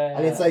think? Yeah.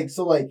 And it's like,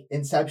 so like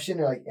Inception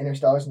or like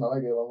Interstellar is another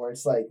good one where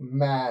it's like,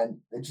 man,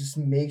 it just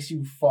makes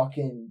you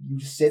you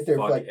just sit there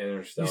for like,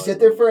 you sit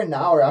there for an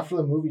hour after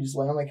the movie, just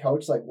lay on the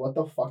couch like, what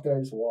the fuck did I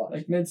just watch?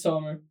 Like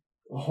Midsommar.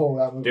 Oh,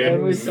 that movie. Dude,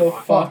 it was so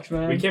fucked,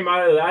 man. We came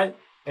out of that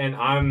and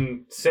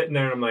I'm sitting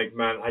there and I'm like,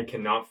 man, I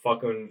cannot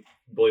fucking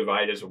believe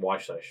I just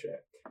watched that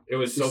shit. It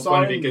was so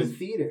funny because in the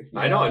theater.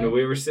 I know, and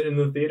we were sitting in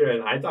the theater,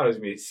 and I thought it was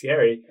gonna be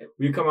scary.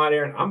 We come out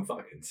here, and I'm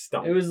fucking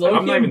stumped. It was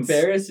low-key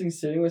embarrassing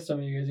sitting with some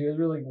of you guys. You guys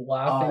were like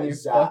laughing your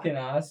fucking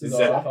asses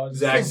off.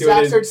 Zach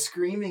starts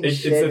screaming.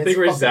 It's the thing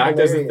where Zach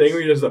does the thing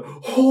where he does the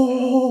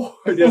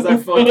he does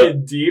that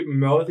fucking deep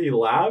mouthy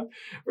laugh.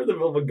 We're in the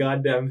middle of a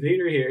goddamn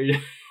theater here.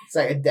 It's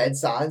like a dead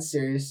silence,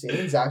 serious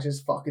scene. Zach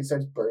just fucking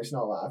starts bursting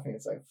out laughing.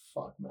 It's like,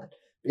 fuck, man.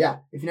 But yeah,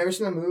 if you've never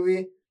seen the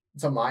movie,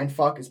 it's a mind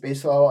fuck. It's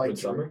basically all like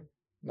Midsommar?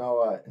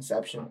 No,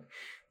 Inception.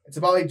 It's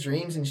about like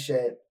dreams and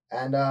shit.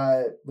 And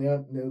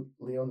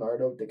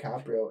Leonardo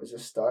DiCaprio is a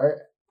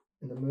star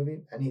in the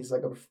movie, and he's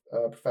like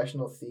a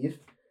professional thief,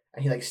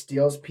 and he like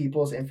steals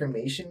people's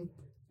information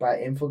by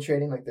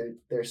infiltrating like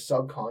their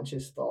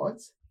subconscious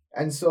thoughts.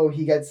 And so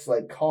he gets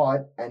like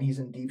caught, and he's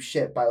in deep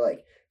shit by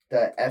like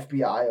the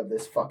FBI of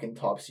this fucking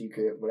top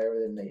secret whatever.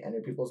 Then they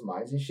enter people's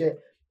minds and shit,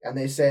 and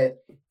they say,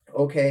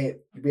 okay,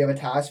 we have a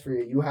task for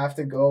you. You have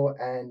to go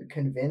and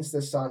convince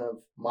the son of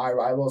my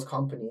rival's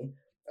company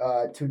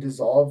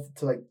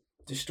to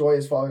destroy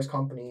his father's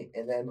company,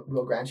 and then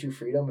we'll grant you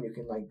freedom and you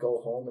can like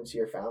go home and see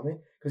your family.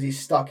 Because he's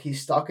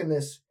stuck in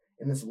this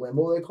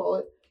limbo, they call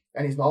it,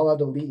 and he's not allowed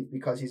to leave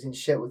because he's in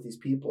shit with these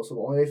people. So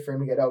the only way for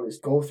him to get out is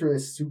go through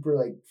this super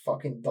like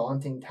fucking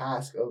daunting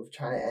task of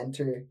trying to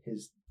enter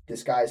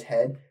this guy's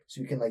head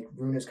so he can like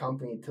ruin his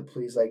company to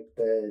please like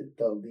the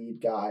lead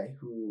guy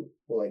who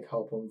will like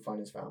help him find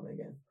his family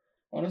again.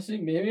 Honestly,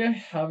 maybe I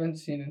haven't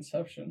seen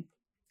Inception.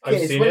 I've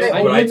seen it.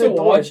 I need to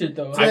watch it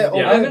though. I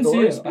haven't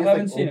seen it. I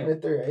haven't seen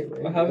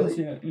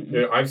it.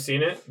 Dude, I've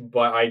seen it,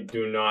 but I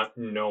do not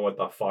know what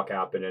the fuck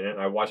happened in it.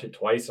 I watched it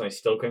twice and I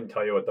still couldn't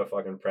tell you what the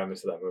fucking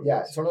premise of that movie is. Yeah,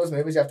 it's one of those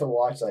movies you have to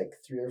watch like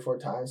 3 or 4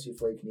 times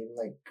before you can even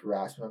like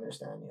grasp an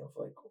understanding of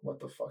like what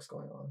the fuck's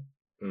going on.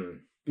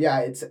 But yeah,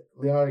 it's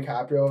Leonardo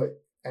DiCaprio.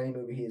 Any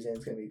movie he's in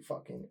is gonna be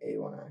fucking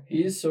A1 acting.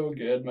 He's so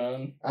good,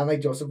 man. And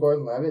like Joseph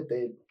Gordon-Levitt,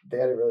 they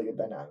had a really good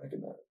dynamic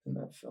in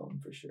that film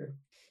for sure.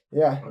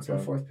 Yeah, that's my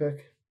 4th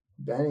pick.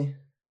 Benny.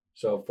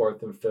 So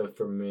 4th and 5th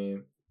for me.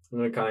 I'm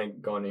gonna kind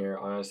of go in here.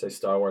 I'm gonna say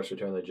Star Wars: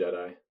 Return of the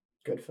Jedi.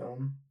 Good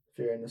film. If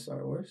you're into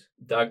Star Wars,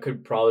 that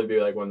could probably be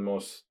like one of the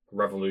most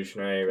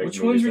revolutionary. Like,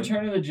 which one's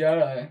Return of the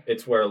Jedi?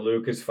 It's where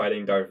Luke is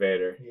fighting Darth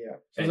Vader. Yeah.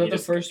 So is that the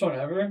first one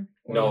ever?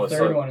 Or no, the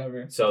third one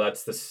ever. So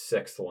that's the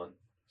 6th one.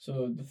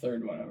 So the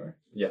 3rd one ever.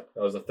 Yeah,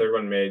 that was the 3rd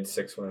one made.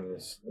 6th one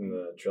in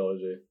the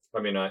trilogy.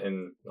 I mean, not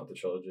the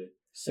trilogy.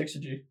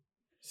 6G.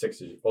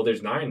 6G. Well,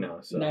 there's 9 now.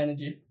 So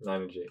 9G.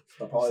 9G.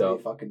 They'll probably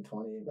be fucking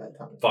 20 by the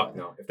time. Fuck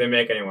no. If they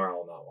make any more, I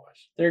will not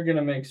watch. They're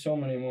gonna make so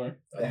many more.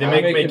 They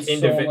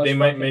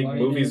might make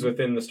movies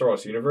within the Star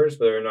Wars universe,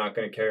 but they're not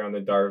gonna carry on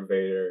the Darth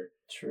Vader.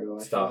 True.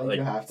 I stuff. feel like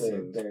you have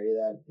to bury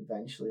that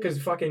eventually.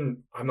 Because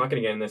I'm not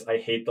gonna get in this. I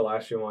hate the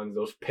last few ones.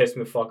 Those pissed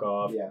me the fuck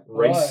off. Yeah.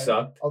 Race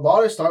sucked. A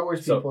lot of Star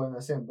Wars people are in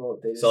the same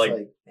boat. They just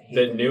hate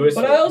the newest.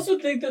 But I also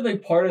think that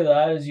like part of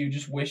that is you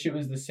just wish it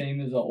was the same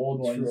as the old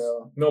ones.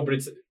 True. No, but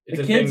it's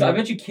the kids. I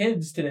bet you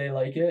kids today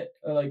like it.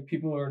 Or like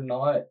people who are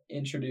not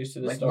introduced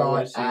to the Star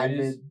Wars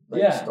series.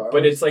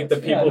 But it's like the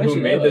people who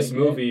made this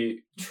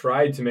movie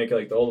tried to make it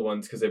like the old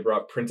ones because they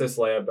brought Princess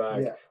Leia back.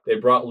 Yeah. They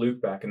brought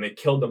Luke back, and they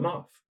killed them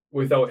off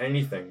without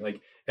anything.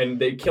 Like. And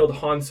they killed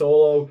Han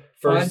Solo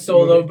first. Han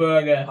Solo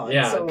burger.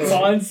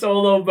 Han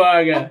Solo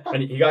burger.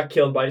 And he got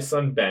killed by his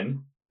son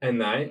Ben.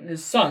 And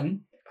his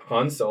son?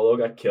 Han Solo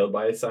got killed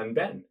by his son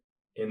Ben.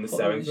 in the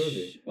 7th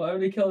movie. Why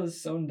would he kill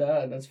his own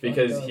dad? That's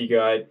because he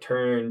got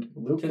turned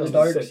Luke to the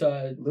dark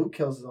side. Luke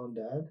kills his own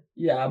dad.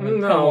 Yeah, but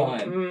no.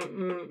 come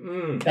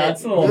on.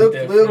 That's a little Luke,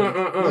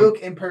 different. Luke,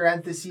 in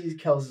parentheses,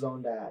 kills his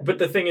own dad. But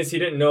the thing is, he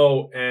didn't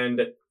know,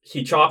 and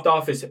he chopped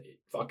off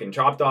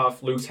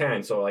Luke's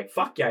hand. So like,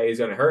 fuck yeah, he's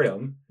gonna hurt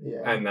him.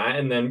 Yeah.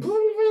 And then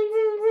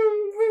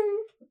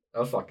that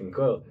was fucking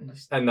cool.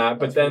 And that,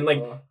 but That's then pretty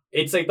like, cool.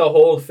 it's like the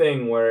whole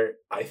thing where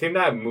I think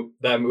that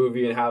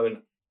movie and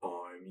having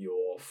I'm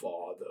your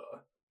father,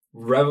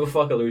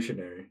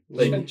 revolutionary.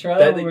 Like Try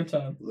that that one more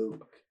time.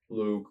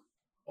 Luke,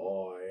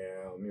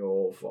 I am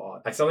your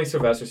father. I sound like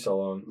Sylvester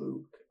Stallone.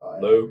 Luke,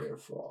 Luke. am your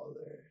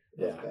father.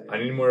 Yeah, That's I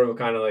need more of a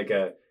kind of like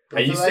a. I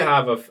That's used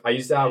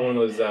to have one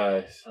of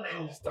those.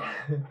 Stuff.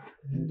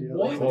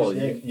 What Well,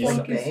 the you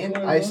fuck is Bane?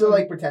 going I used to on?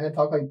 like pretend to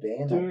talk like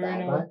Bane. Do Like it right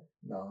Batman. now.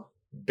 No.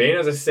 Bane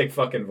has a sick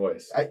fucking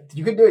voice.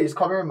 You could do it. Just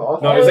cover your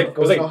mouth. No, it was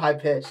like- so high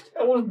pitched.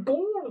 I was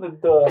born with a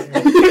dog.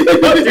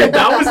 Dude,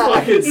 that was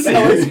fucking sick.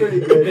 That was pretty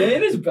good.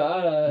 Bane is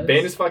badass.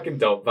 Bane is fucking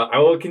dope, but I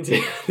will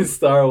continue with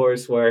Star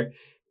Wars where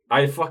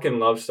I fucking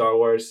love Star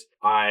Wars.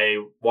 I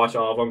watch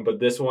all of them, but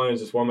this one is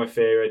just one of my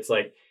favorites.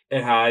 Like,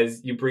 it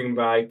has, you bring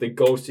back the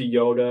ghost of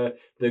Yoda,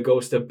 the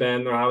ghost of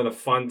Ben. They're having a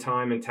fun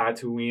time in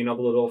Tatooine. All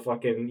the little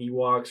fucking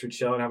Ewoks are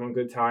chilling, having a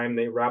good time.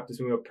 They wrap this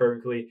movie up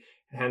perfectly.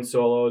 Han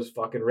Solo is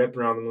fucking ripping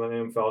around the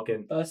Millennium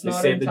Falcon. That's They not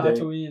in saved the day.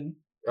 Tatooine.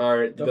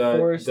 Or The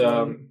forest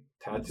one.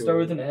 Tatooine. Start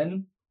with an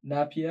N.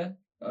 Napia.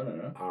 I don't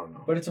know. I don't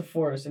know. But it's a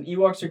forest, and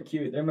Ewoks are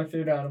cute. They're my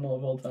favorite animal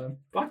of all time.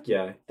 Fuck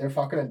yeah. They're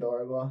fucking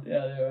adorable. Yeah,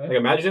 they are. Like,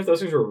 imagine if those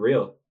things were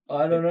real.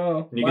 I don't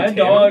know. You My could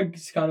tame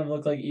dogs kind of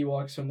look like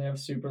Ewoks when they have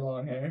super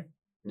long hair.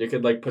 You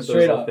could, like, put those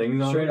Straight little up.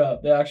 things on. Straight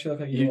up. They actually look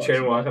like You Ewoks. train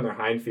and walk on their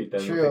hind feet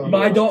then. True. Like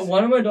My Ewoks. dog,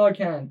 one of my dog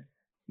can.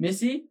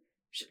 Missy,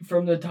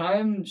 from the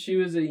time she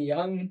was a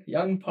young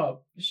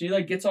pup, she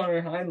like gets on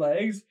her hind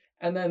legs,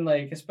 and then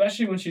like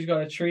especially when she's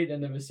got a treat in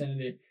the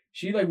vicinity,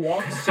 she like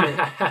walks to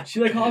it. She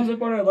like hops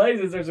up on her legs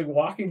and starts like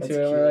walking That's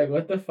to it. And we're like, cute.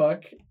 what the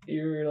fuck?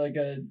 You're like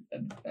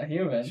a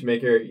human. Should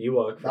make her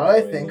Ewok. Now that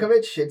I think of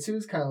it, Shih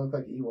Tzus kind of look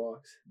like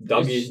Ewoks.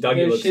 Dougie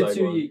They're looks Shih like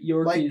Tzu one.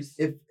 Yorkies.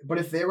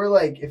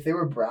 If they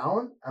were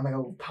brown and like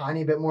a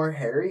tiny bit more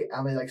hairy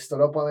and they like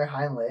stood up on their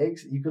hind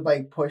legs, you could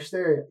like push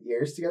their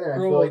ears together. And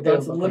I feel Bro, like they would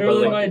that's look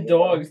literally like my fucking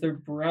dogs. Ewoks. They're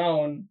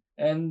brown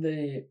and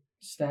they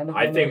stand up.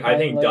 I on their think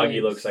hind Dougie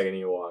legs. looks like an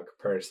Ewok,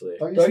 personally.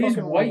 Dougie's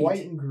fucking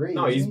white. and gray.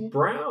 No, he's isn't he?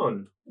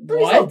 brown.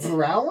 Dougie's What? not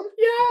brown?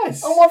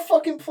 Yes. On what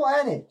fucking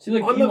planet? She's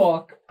like On the-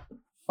 Ewok.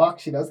 Fuck,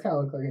 she does kind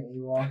of look like an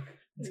Ewok.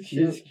 It's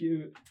She's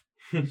cute.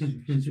 cute.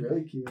 She's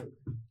really cute.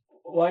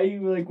 Why are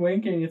you like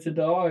winking? It's a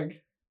dog.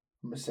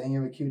 I'm just saying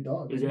you have a cute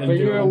dog. Yeah, But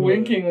you were doing-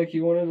 winking like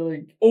you wanted to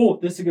like. Oh,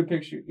 this is a good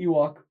picture.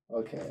 Ewok.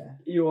 Okay.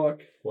 Ewok.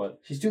 What?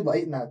 She's too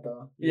light in that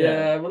though.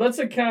 Yeah, well that's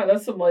a cat.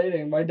 That's the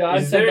lighting. My dad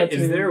Is said there- that to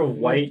is me. there a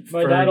white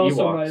My fur dad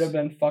also Ewoks? might have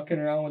been fucking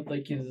around with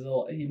like his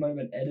little. He might have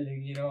been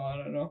editing. You know, I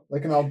don't know.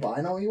 Like an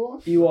albino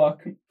Ewok? Ewok.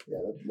 Yeah,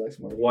 that looks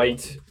more.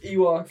 White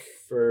Ewok.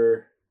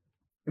 fur.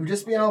 It would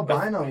just be an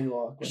albino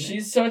Ewok. wouldn't it?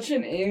 She's such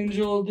an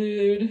angel,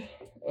 dude.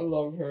 I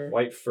love her.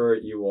 White fur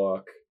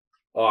Ewok.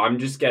 Oh, I'm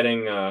just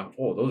getting. Oh,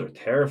 those are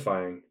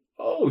terrifying.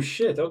 Oh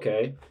shit.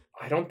 Okay.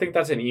 I don't think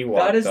that's an Ewok.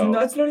 That is. though.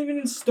 That's not even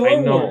in Star I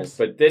know, Wars.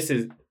 but this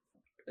is.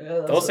 Yeah,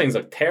 that's Those a- things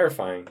look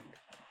terrifying.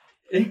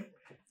 What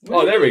Oh,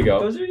 do you there we mean? go.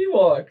 Those are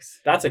Ewoks.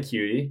 That's a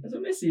cutie. That's a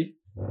Missy.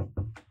 I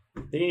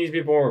think he needs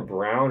to be more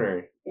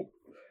browner.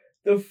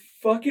 The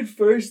fucking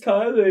first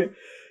time they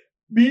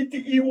meet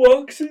the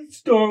Ewoks in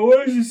Star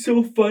Wars is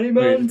so funny,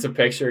 Wait, man. it's a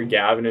picture of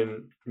Gavin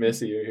and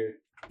Missy right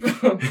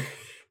here.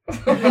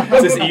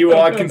 It's this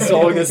Ewok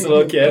consoling this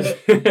little kid.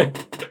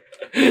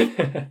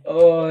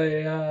 Oh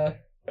yeah.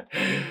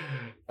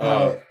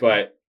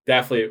 But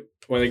definitely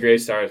one of the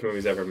greatest Star Wars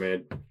movies ever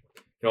made. You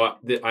know what?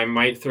 I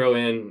might throw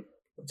in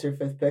What's your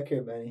fifth pick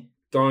here, Benny?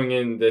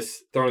 throwing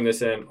this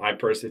in. I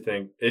personally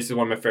think this is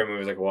one of my favorite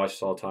movies I could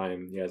watch all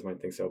time. You guys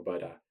might think so,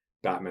 but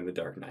Batman: The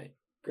Dark Knight.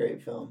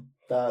 Great film.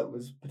 That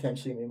was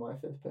potentially me my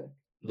fifth pick.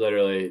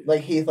 Literally,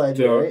 Like Heath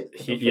Ledger, right?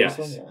 The yes,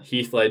 first one? Yeah.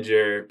 Heath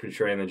Ledger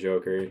portraying the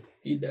Joker.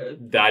 He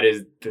did. That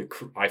is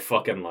I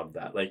fucking love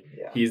that. Like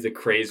Yeah. he's the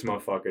crazy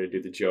motherfucker to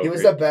do the Joker. He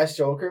was the best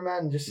Joker,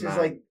 man. Just his Man.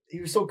 like,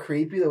 he was so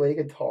creepy the way he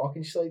could talk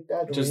and shit like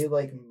that. The Just way he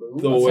like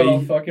moved. the That's way how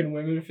he- fucking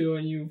women feel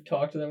when you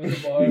talk to them at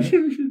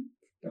the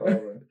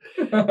Whatever.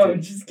 bar.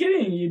 I'm just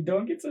kidding. You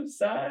don't get so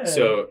sad.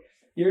 So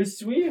You're a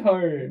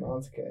sweetheart. No,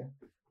 it's okay.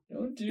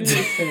 Don't do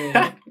this to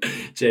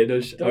me. Jay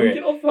does. Don't Okay.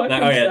 get all fucking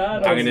Okay, sad. I'm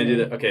on gonna me. do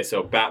that. Okay,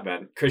 so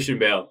Batman, Christian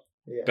Bale,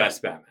 Yeah.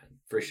 best Batman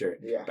for sure.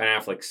 Yeah. Ben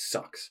Affleck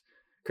sucks.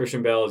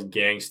 Christian Bale is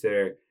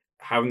gangster.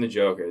 Having the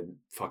Joker,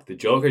 fuck, the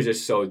Joker's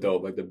just so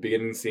dope. Like the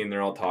beginning scene,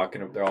 they're all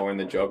wearing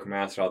the Joker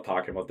mask. They're all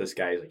talking about this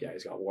guy. He's like, yeah,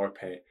 he's got war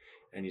paint,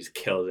 and he just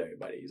kills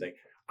everybody. He's like,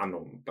 I'm the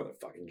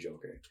motherfucking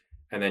Joker.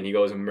 And then he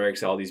goes and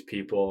murks all these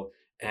people,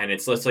 and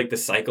it's just like the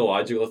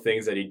psychological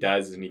things that he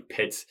does, and he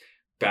pits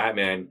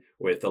Batman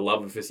with the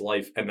love of his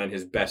life, and then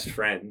his best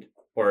friend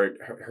or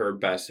her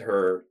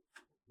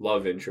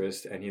love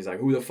interest, and he's like,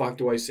 who the fuck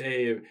do I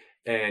save?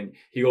 And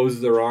he goes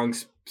to the wrong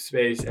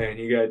space, and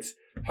he gets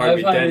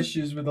I've had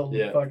issues with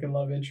a fucking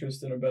love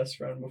interest in a best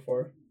friend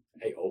before.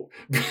 Hey, oh.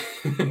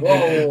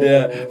 Whoa.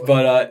 Yeah,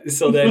 but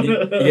so then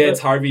he gets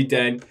Harvey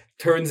Dent,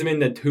 turns him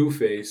into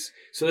Two-Face.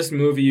 So this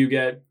movie, you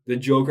get the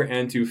Joker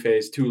and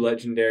Two-Face, two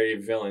legendary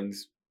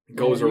villains,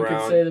 goes around. You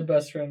could say the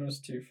best friend was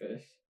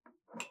Two-Face.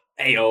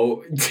 Hey,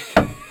 oh.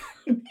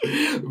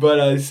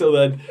 But so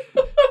then,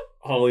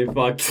 holy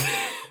fuck.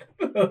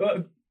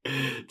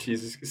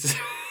 Jesus.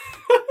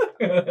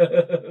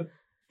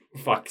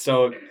 Fuck,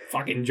 so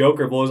fucking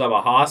Joker blows up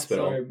a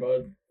hospital. Sorry,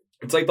 bud.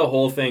 It's like the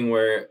whole thing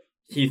where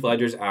Heath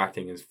Ledger's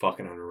acting is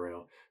fucking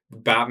unreal.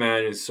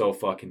 Batman is so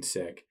fucking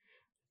sick.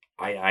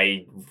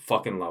 I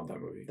fucking love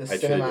that movie. The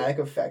cinematic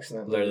effects in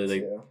that movie,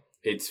 literally, like,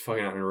 it's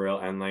fucking unreal,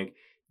 and like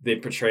they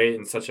portray it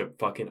in such a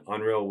fucking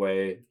unreal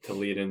way to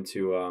lead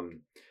into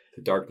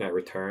The Dark Knight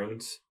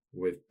Returns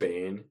with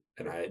Bane,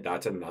 and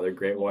that's another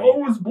great one. I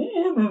was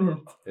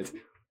born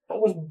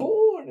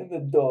in the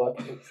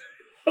darkness.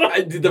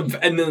 And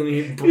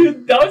then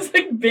Dude, that was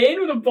like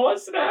Bane with a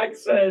Boston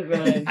accent,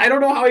 man. I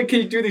don't know how he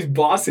can do these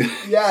Boston.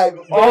 Yeah,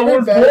 I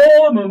was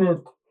born in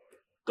a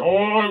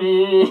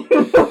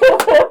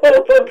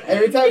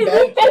every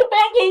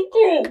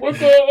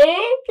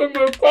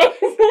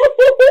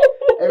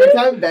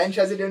time Ben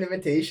tries to do an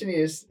imitation, he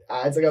just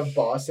adds like a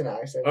Boston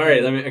accent. All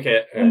right,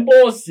 okay.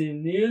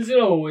 Boston is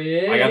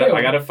away. I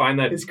gotta find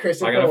that. I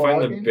gotta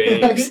find the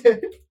Bane.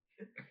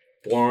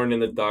 Born in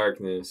the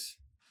darkness.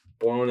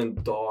 Born in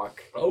the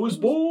dark. I was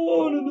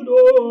born in the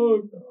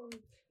dark.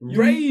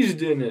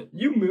 Raised in it.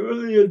 You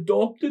merely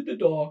adopted the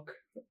dark.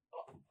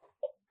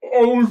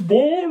 I was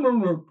born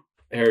in it.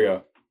 Here we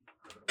go.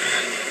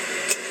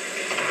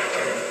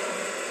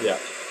 Yeah.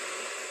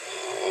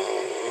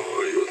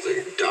 Oh, you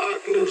think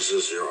darkness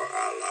is your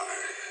ally?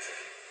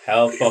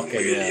 Hell fucking you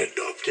really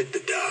adopted the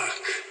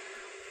dark.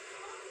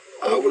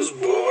 I was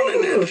born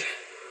in it.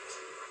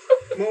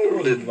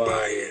 Molded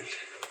by it.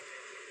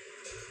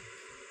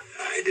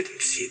 I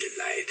didn't see the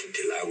light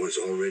until I was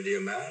already a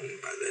man.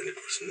 By then it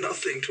was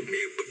nothing to me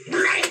but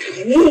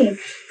blind.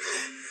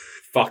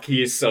 Fuck,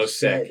 he is so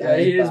sick. Yeah,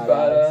 he is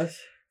badass.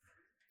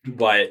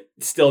 But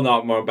still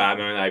not more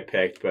Batman than I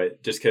picked,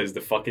 but just because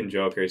the fucking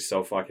Joker is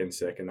so fucking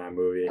sick in that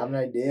movie. I have an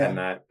idea. And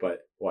that,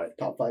 but what?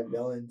 Top 5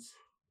 villains.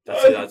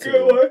 That's a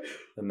good one.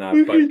 And that,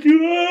 but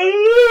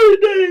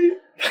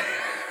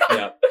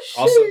yeah.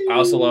 I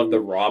also love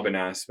the Robin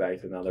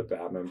aspect, another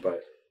Batman,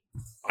 but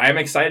I am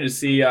excited to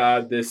see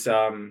this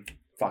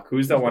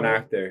who's that one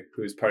actor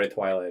who's part of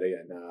Twilight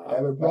again?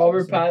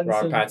 Robert Pattinson.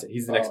 Robert Pattinson.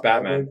 He's the next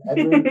Batman.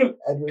 Edward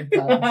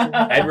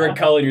Pattinson. Edward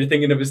Cullen, you're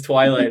thinking of his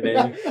Twilight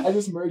name. I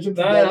just merged them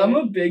together. I'm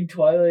a big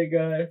Twilight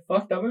guy.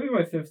 Fuck, that would be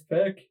my 5th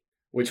pick.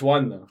 Which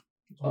one though?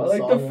 I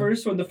like the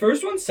first one. The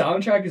first one's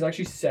soundtrack is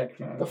actually sick,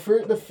 man. The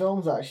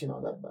film's actually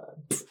not that bad.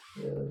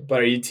 Really.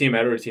 But are you Team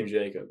Edward or Team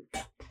Jacob?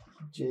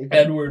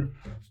 Edward.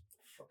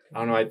 I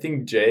don't know. I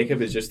think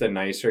Jacob is just a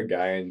nicer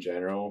guy in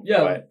general.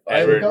 Yeah, but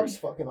Edward, Jacob's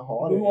fucking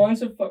hot. Who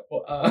wants to fuck?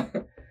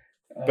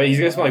 But he's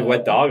gonna smell like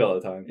wet dog all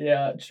the time.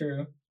 Yeah,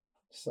 true.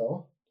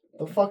 So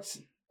the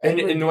fuck's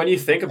Edward, and when you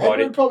think about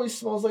Edward probably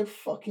smells like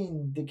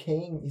fucking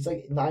decaying. He's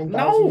like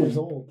 9,000 years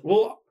old.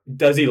 Well,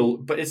 does he?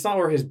 But it's not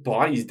where his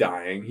body's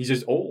dying. He's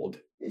just old.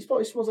 He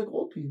probably smells like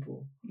old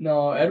people.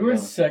 No,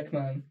 Edward's sick,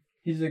 man.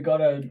 He's got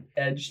an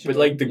edge to him. But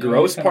like the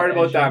gross part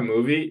about that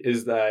movie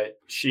is that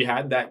she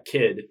had that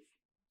kid.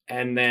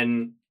 And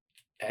then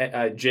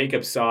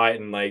Jacob saw it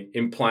and like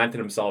implanted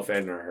himself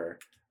into her,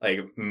 like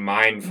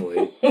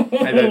mindfully.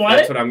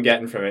 That's what I'm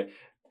getting from it.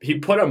 He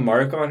put a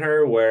mark on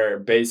her where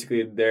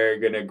basically they're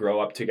gonna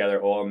grow up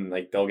together, old, and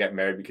like they'll get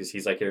married because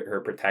he's like her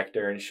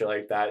protector and shit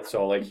like that.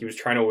 So like he was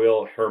trying to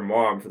wheel her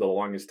mom for the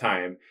longest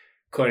time,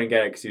 couldn't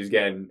get it because he was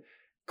getting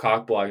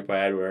cock blocked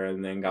by Edward,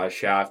 and then got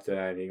shafted,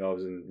 and he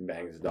goes and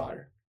bangs his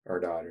daughter.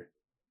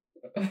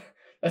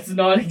 That's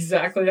not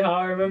exactly how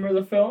I remember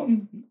the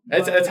film.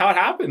 It's how it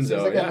happens,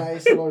 though. It's like a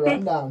nice little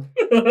rundown.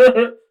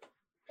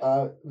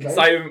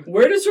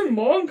 Where does her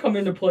mom come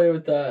into play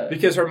with that?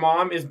 Because her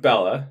mom is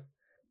Bella.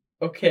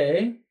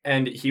 Okay.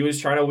 And he was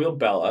trying to wheel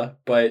Bella,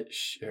 but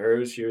she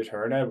was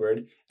her and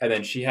Edward, and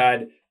then she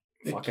had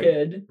the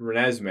kid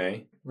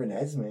Renesmee.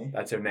 Renesmee.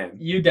 That's her name.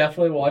 You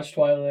definitely watched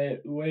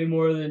Twilight way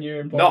more than you're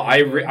involved. No,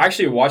 I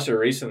actually watched it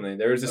recently.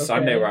 There was a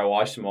Sunday where I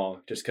watched them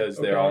all just because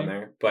they're on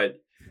there,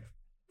 but.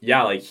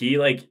 Yeah, like he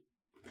like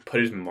put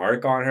his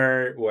mark on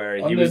her where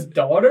he was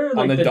daughter,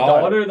 like the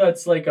daughter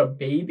that's like a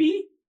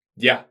baby.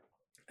 Yeah,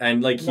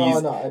 and like he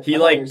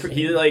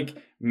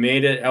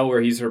made it out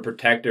where he's her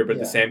protector, but at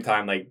the same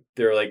time like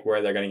they're like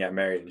where they're gonna get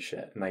married and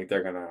shit, and like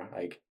they're gonna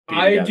like.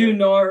 I do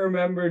not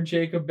remember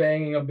Jacob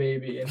banging a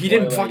baby. He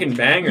didn't fucking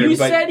bang her. You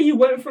said he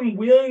went from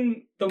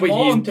wheeling the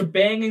mom to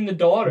banging the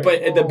daughter.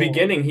 But at the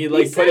beginning, he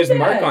like put his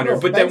mark on her.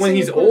 But then when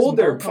he's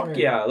older, fuck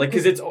yeah, like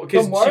because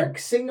the mark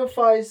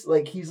signifies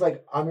like he's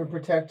like I'm your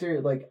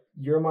protector, like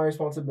you're my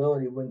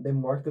responsibility. When they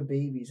mark the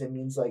babies, it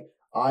means like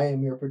I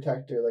am your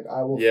protector. Like,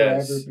 I will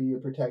Yes. forever be your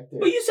protector.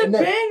 But you said And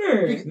then-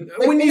 banger.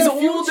 Like, when in he's the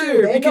future,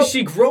 older, they end because up-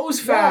 she grows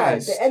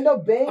fast. Yeah, they end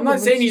up banging. I'm not when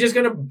saying he's she- just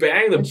gonna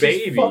bang the when she's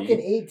baby.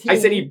 fucking 18. I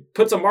said he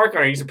puts a mark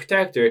on her. He's a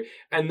protector,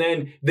 and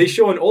then they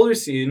show an older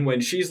scene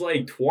when she's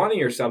like 20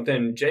 or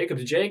something.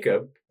 Jacob's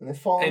Jacob, And they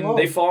fall in and love.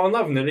 they fall in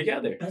love, and they're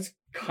together. That's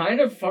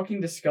kind of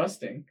fucking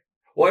disgusting.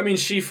 Well, I mean,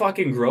 she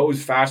fucking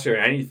grows faster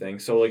than anything.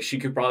 So like, she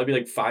could probably be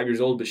like 5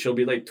 years old, but she'll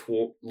be like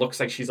looks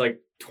like she's like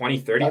 20,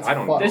 30. That's I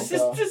don't know. fucked. This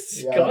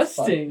is Yeah,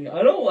 disgusting.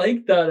 I don't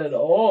like that at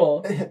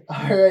all.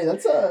 Alright,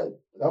 that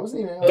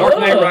wasn't even... Dark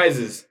Knight Ugh.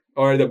 Rises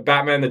or the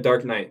Batman The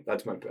Dark Knight.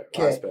 That's my pick.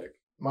 Okay. Last pick.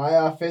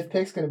 My fifth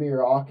pick's gonna be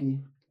Rocky.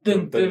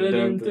 Dun, dun, dun,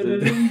 dun, dun,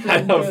 dun,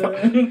 I know.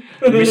 dun,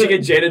 We should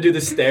get Jay to do the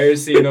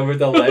stairs scene over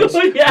the ledge.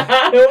 Yeah,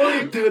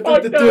 holy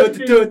fuck, that would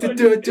be funny.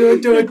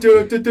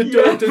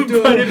 Yeah,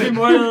 but it'd be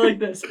more like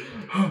this.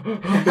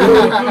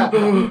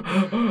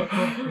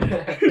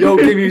 Yo,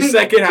 give me a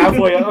second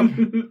halfway up.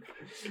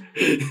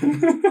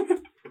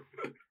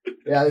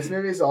 Yeah, this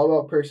movie is all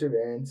about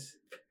perseverance.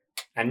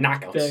 And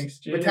knockouts. Thanks,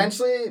 Jay.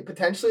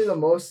 Potentially the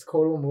most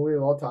quotable movie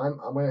of all time.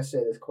 I'm gonna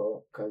say this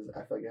quote because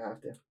I feel like I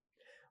have to.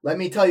 Let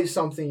me tell you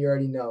something you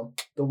already know.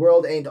 The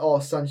world ain't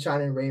all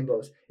sunshine and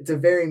rainbows. It's a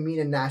very mean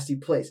and nasty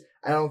place.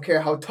 I don't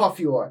care how tough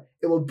you are.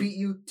 It will beat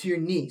you to your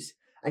knees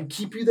and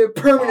keep you there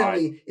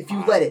permanently if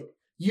you let it.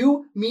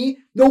 You, me,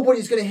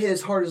 nobody's gonna hit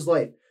as hard as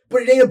life.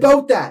 But it ain't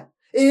about that.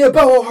 It ain't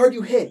about how hard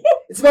you hit.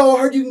 It's about how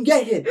hard you can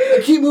get hit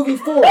and keep moving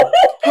forward.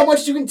 How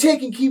much you can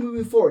take and keep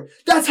moving forward.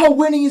 That's how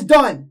winning is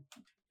done.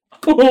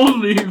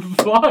 Holy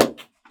fuck.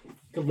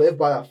 To live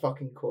by that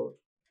fucking quote.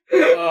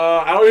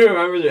 I don't even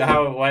remember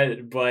how it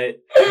went,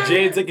 but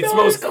Jade's like, it's the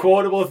most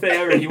quotable thing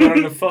ever. He went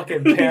on a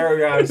fucking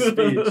paragraph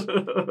speech.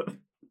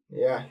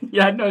 Yeah.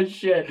 Yeah, no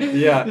shit.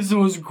 Yeah. This is the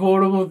most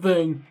quotable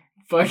thing.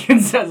 Fucking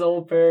says a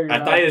whole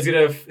paragraph. I thought he was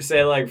gonna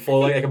say like full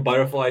like a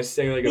butterfly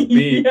sing like a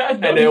bee, Yeah,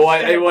 no and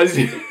it was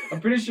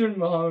I'm pretty sure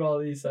Muhammad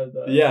Ali said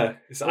that. yeah.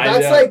 So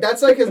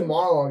That's like his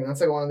monologue. And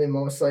that's like one of the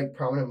most like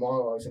prominent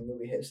monologues in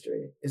movie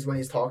history. Is when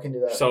he's talking to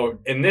that. So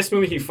in this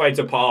movie, he fights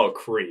Apollo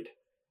Creed,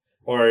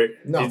 or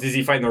No. is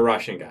he fighting the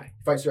Russian guy?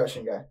 Fights the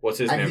Russian guy. What's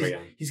his And name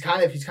again? He's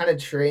kind of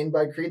trained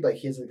by Creed. Like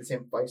he has like the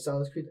same fight style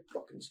as Creed. Like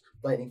fucking just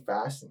lightning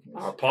fast. And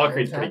Apollo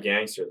Creed's counterattack. pretty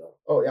gangster though.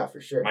 Oh yeah, for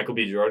sure. Michael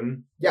B.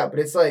 Jordan. Yeah, but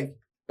it's like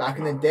back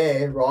in the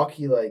day,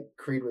 Rocky, like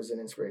Creed was an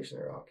inspiration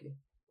to Rocky,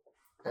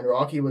 and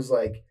Rocky was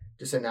like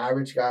just an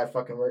average guy,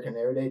 fucking working an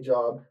everyday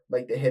job.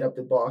 Like they hit up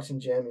the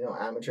boxing gym,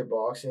 amateur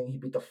boxing. He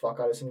beat the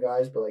fuck out of some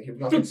guys, but like he was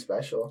nothing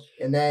special.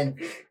 And then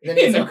he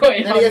gets a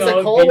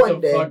call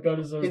one day.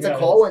 It's a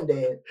call one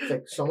day. It's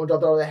like someone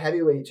dropped out of the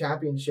heavyweight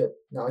championship.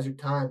 Now's your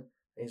time.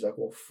 And he's like,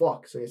 well,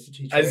 fuck. So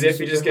he As if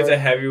he just gets a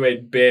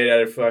heavyweight bid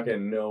out of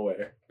fucking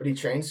nowhere. But he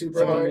trained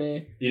super hard.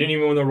 You didn't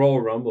even win the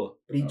Royal Rumble.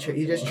 But he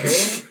just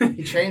trained.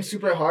 He trained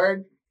super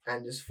hard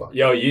and just fuck.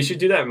 Yo, you should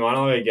do that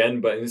monologue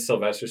again, but in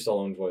Sylvester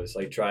Stallone voice.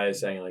 Like try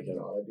saying like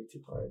No, that'd be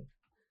too hard.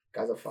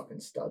 Guy's a fucking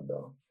stud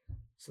though.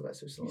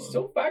 Sylvester Stallone. He's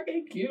so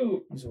fucking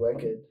cute. He's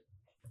wicked.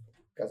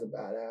 Guy's a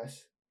badass.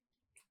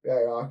 Yeah,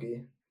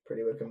 Rocky.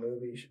 Pretty wicked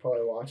movie. You should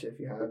probably watch it if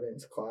you haven't.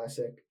 It's a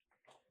classic.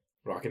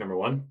 Rocky number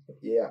 1.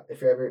 Yeah,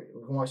 if you ever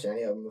you can watch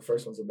any of them. The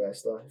first one's the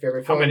best though. If you ever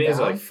How feeling many is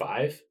it? down, Like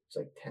 5? It's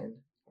like 10.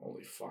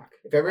 Holy fuck.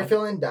 If you're ever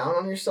feeling down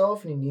on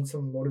yourself and you need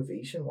some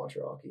motivation, watch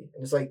Rocky.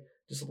 And it's like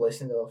just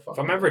listen to the If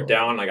fucking. I'm ever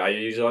down, like I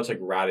usually watch like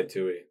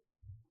Ratatouille.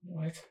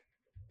 What?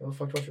 Who the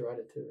fuck watch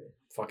Ratatouille?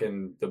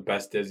 Fucking the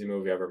best Disney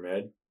movie ever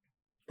made.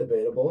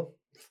 Debatable.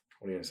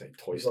 What are you gonna say?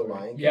 Toy Is The Story.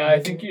 Lion King Yeah, I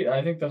Disney?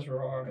 think that's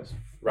wrong. As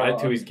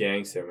Ratatouille's fuck.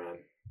 gangster, man.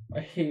 I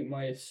hate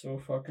mice so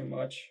fucking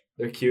much.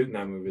 They're cute in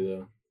that movie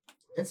though.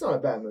 It's not a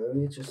bad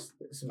movie. It's just.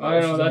 I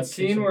don't know that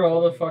scene where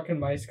all the fucking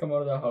mice come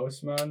out of the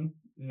house, man.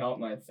 Not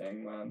my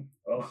thing, man.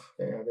 Ugh.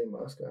 They're a big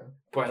mouse guy.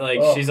 But like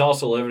Oh. she's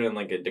also living in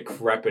like a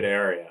decrepit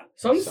area.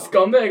 Some so.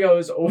 scumbag I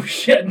was. Oh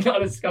shit!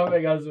 Not a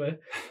scumbag I was with,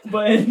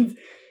 but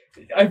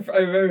I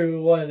remember who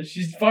it was.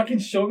 She's fucking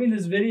showed me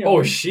this video.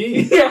 Oh,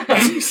 she? Yeah.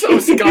 She's so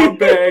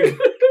scumbag.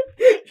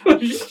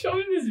 She showed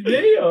me this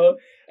video,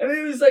 and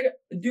it was like,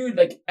 dude,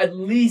 like at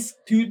least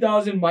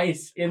 2,000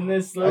 mice in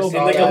this little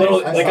saw like a that.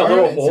 little I like saw a that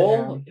little on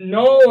hole. Instagram.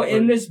 No,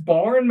 in this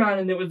barn, man,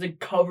 and it was like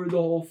covered the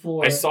whole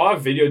floor. I saw a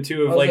video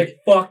too I of was like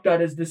fuck,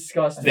 that is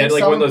disgusting. They had, like,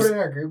 Someone one of put those- it in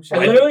our group I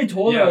chat. literally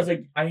told her, yeah. I was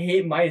like, I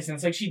hate mice. And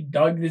it's like she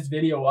dug this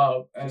video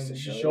up and Just to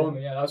she show showed you?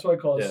 me. Yeah, that's why I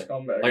call it Yeah.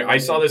 scumbag. Like I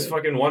saw this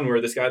fucking one where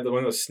this guy had one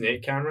of those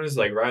snake cameras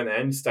like right on the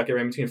end, stuck it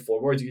right between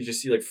floorboards. You could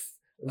just see like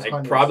It was like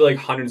hundreds. probably like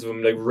hundreds of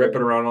them like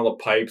ripping around all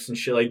the pipes and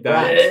shit like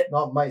that. Rats,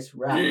 not mice,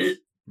 rats.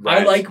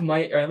 I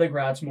like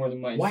rats more than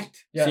mice. What?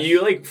 Yes. So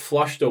you like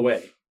flushed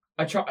away.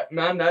 I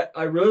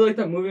really liked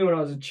that movie when I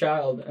was a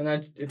child, and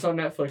it's on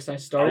Netflix. And I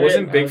started. I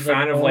wasn't it, a big was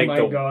fan of oh like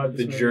my God, the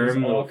this movie is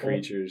germ little awful.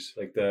 creatures,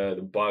 like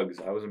the bugs.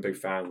 I wasn't a big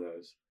fan of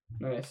those.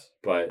 Nice.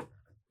 But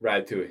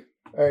Ratatouille.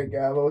 All right,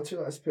 Gabo, what's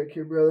your last pick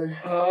here, brother?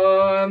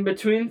 I'm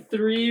between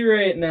 3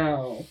 right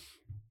now.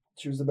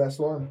 Choose the best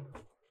one.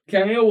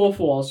 Kenny Wolf of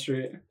Wall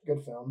Street.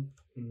 Good film.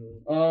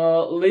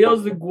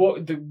 Leo's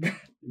the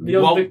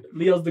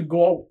Leo's the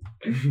GOAT.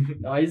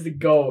 No, he's the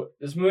GOAT.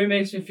 This movie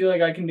makes me feel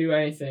like I can do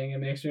anything. It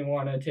makes me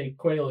want to take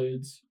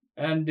Quaaludes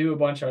and do a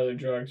bunch of other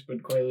drugs,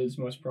 but Quaaludes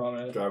most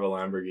prominent. Drive a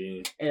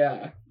Lamborghini.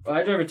 Yeah. Well,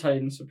 I drive a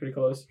Titan, so pretty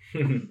close.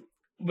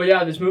 But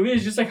yeah, this movie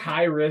is just like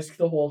high risk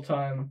the whole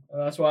time.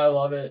 And that's why I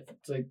love it.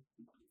 It's like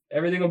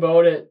everything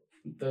about it,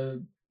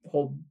 the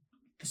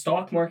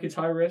stock market's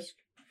high risk.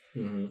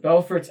 Mm-hmm.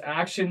 Belfort's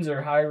actions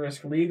are high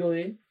risk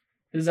legally.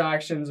 His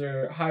actions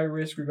are high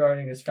risk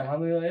regarding his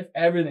family life.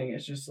 Everything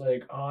is just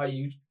like,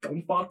 you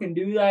don't fucking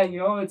do that,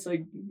 It's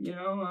like, I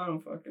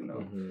don't fucking know.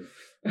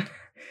 Mm-hmm.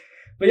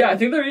 But yeah, I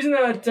think the reason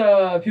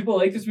that people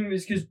like this movie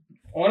is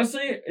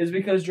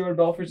because Jordan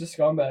Belfort's a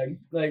scumbag.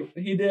 Like,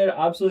 he did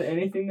absolutely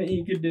anything that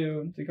he could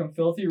do to become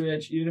filthy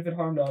rich, even if it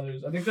harmed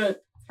others. I think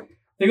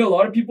a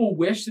lot of people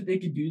wish that they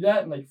could do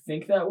that and like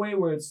think that way,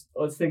 where it's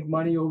let's think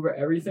money over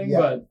everything.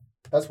 Yeah, but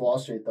that's Wall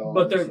Street though.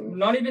 But they're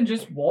not even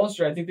just Wall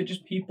Street. I think that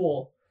just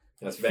people.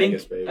 That's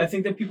Vegas, baby. I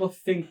think that people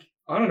think.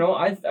 I don't know.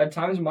 At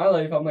times in my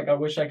life, I'm like, I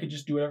wish I could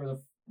just do whatever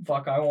the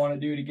fuck I want to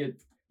do to get,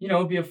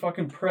 be a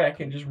fucking prick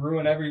and just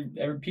ruin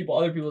other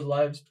people's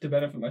lives to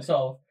benefit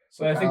myself.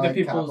 So I think that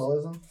people's.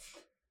 Capitalism?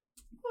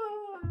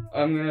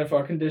 I'm gonna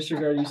fucking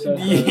disregard you said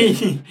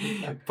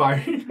that.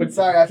 Pardon? But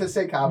sorry, I have to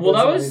say capitalism.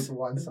 Well, that was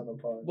once on the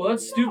pod. Well,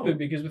 that's stupid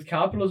because with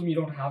capitalism, you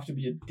don't have to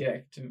be a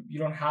dick. You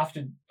don't have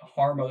to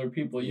harm other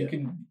people. You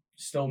can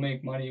still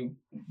make money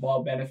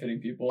while benefiting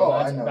people.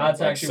 I know. That's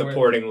like actually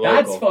supporting local.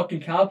 That's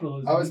fucking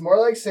capitalism. I was more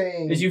like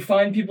saying is you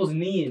find people's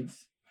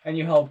needs and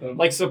you help them.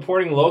 Like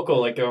supporting local,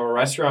 like a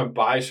restaurant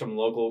buys from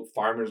local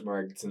farmers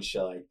markets and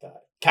shit like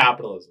that.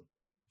 Capitalism.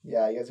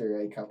 Yeah, you guys are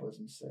right.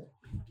 Capitalism's sick.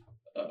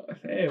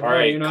 Hey, all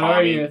right, you're not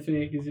arguing with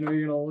me because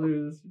you're gonna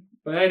lose.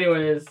 But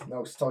anyways,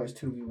 no, it's always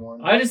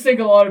 2v1. I just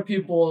think a lot of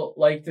people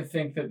like to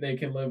think that they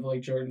can live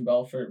like Jordan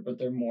Belfort, but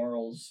their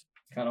morals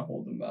kind of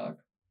hold them back.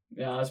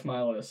 Yeah, that's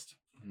my list.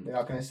 You're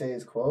not gonna say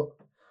his quote.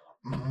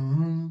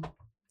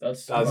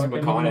 That's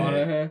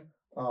McConaughey.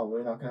 Oh,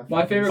 we're not gonna.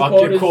 My favorite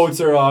quote is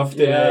quotes are off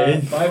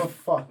today.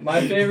 Yeah,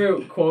 my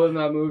favorite quote in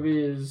that movie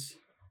is,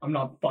 "I'm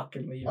not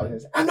fucking leaving."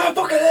 I'm not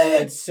fucking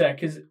leaving. It's sick,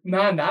 cause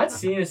man, that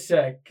scene is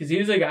sick, cause he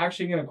was like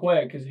actually gonna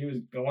quit, cause he was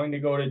going to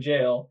go to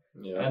jail,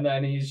 and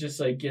then he's just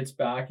like gets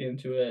back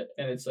into it,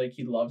 and it's like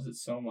he loves it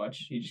so much,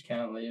 he just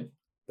can't leave.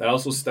 That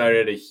also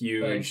started a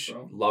huge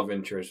love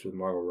interest with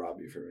Margot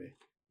Robbie for me.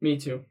 Me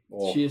too.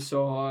 Oh. She is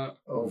so hot.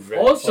 Oh,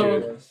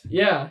 also,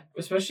 yeah,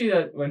 especially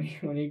that when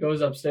he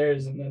goes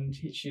upstairs and then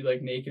she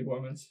like naked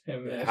woman's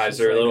him. Has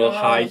her little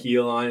high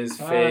heel on his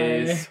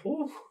face.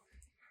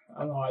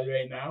 I'm hot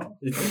right now.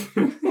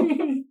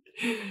 The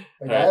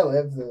guy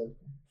lived the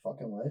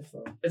fucking life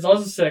though. It's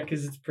also sick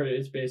because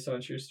it's based on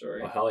a true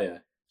story. Oh hell yeah!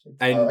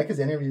 I like his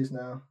interviews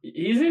now.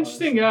 He's an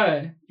interesting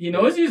guy. He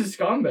knows he's a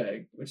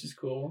scumbag, which is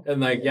cool.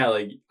 And like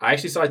I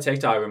actually saw a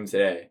TikTok of him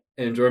today.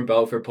 And Jordan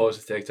Belfort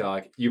posted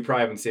TikTok. You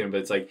probably haven't seen him, but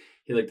it's like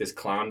he like this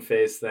clown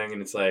face thing, and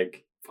it's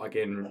like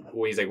fucking.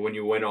 He's like, when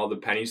you win all the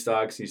penny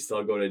stocks, you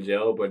still go to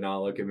jail, but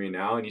now look at me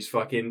now. And he's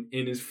fucking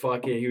in his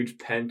fucking huge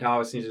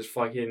penthouse, and he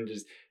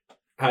just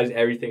has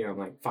everything. And I'm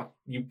like, fuck.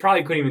 You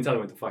probably couldn't even tell him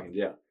went to fucking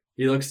jail.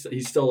 He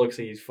still looks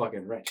like he's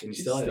fucking rich, and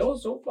he's still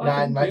is. So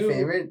fucking. My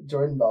favorite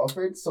Jordan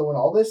Belfort. So when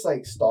all this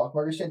like stock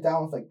market shit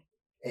down with like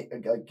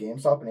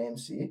GameStop and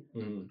AMC,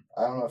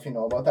 I don't know if you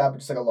know about that, but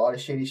just like a lot of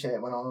shady shit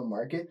went on in the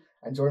market.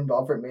 And Jordan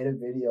Belfort made a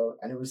video,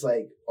 and it was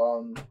like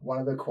one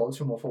of the quotes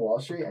from Wolf of Wall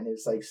Street, and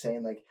it's like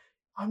saying like,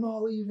 "I'm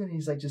not leaving."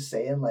 He's like just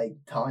saying like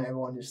telling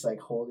everyone just like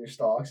hold your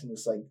stocks and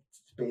just like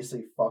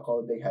basically fuck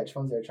all the big hedge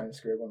funds that are trying to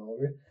screw everyone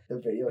over. The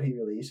video he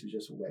released was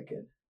just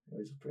wicked. It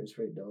was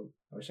pretty dope.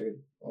 I wish I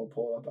could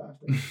pull it up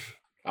after.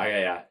 Oh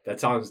yeah, that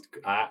sounds.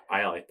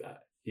 I like that.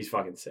 He's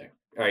fucking sick.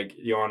 All right,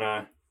 you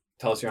wanna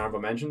tell us your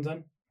honorable mentions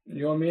then?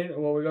 You want me?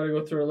 Well, we gotta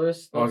go through a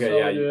list. Okay,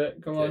 yeah, do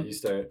it. Come on. You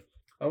start.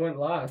 I went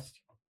last.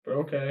 But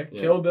okay.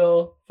 Yeah. Kill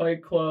Bill,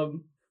 Fight Club,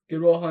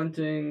 Good Will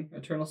Hunting,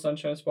 Eternal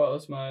Sunshine,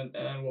 Spotless Mind,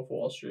 and Wolf of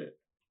Wall Street.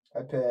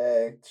 I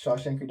picked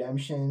Shawshank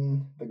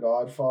Redemption, The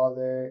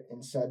Godfather,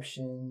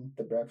 Inception,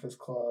 The Breakfast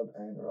Club,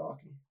 and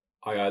Rocky.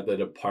 I got The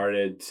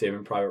Departed,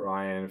 Saving Private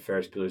Ryan,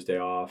 Ferris Bueller's Day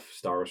Off,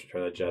 Star Wars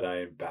Return of the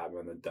Jedi, and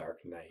Batman The Dark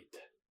Knight.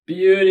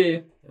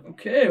 Beauty.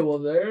 Okay, well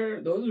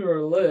those are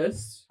our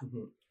lists.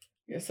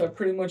 Guess that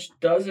pretty much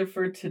does it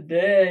for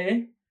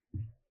today.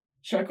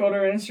 Check out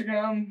our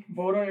Instagram.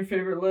 Vote on your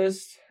favorite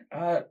list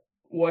at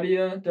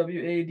Waddia,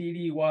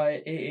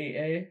 WADDYAAA.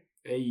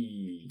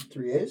 Hey.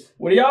 3 A's?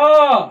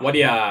 Waddia!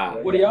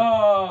 Waddia!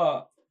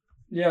 Waddia!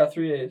 Yeah,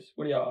 3 A's.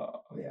 Waddia.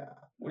 Yeah.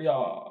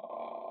 Waddia.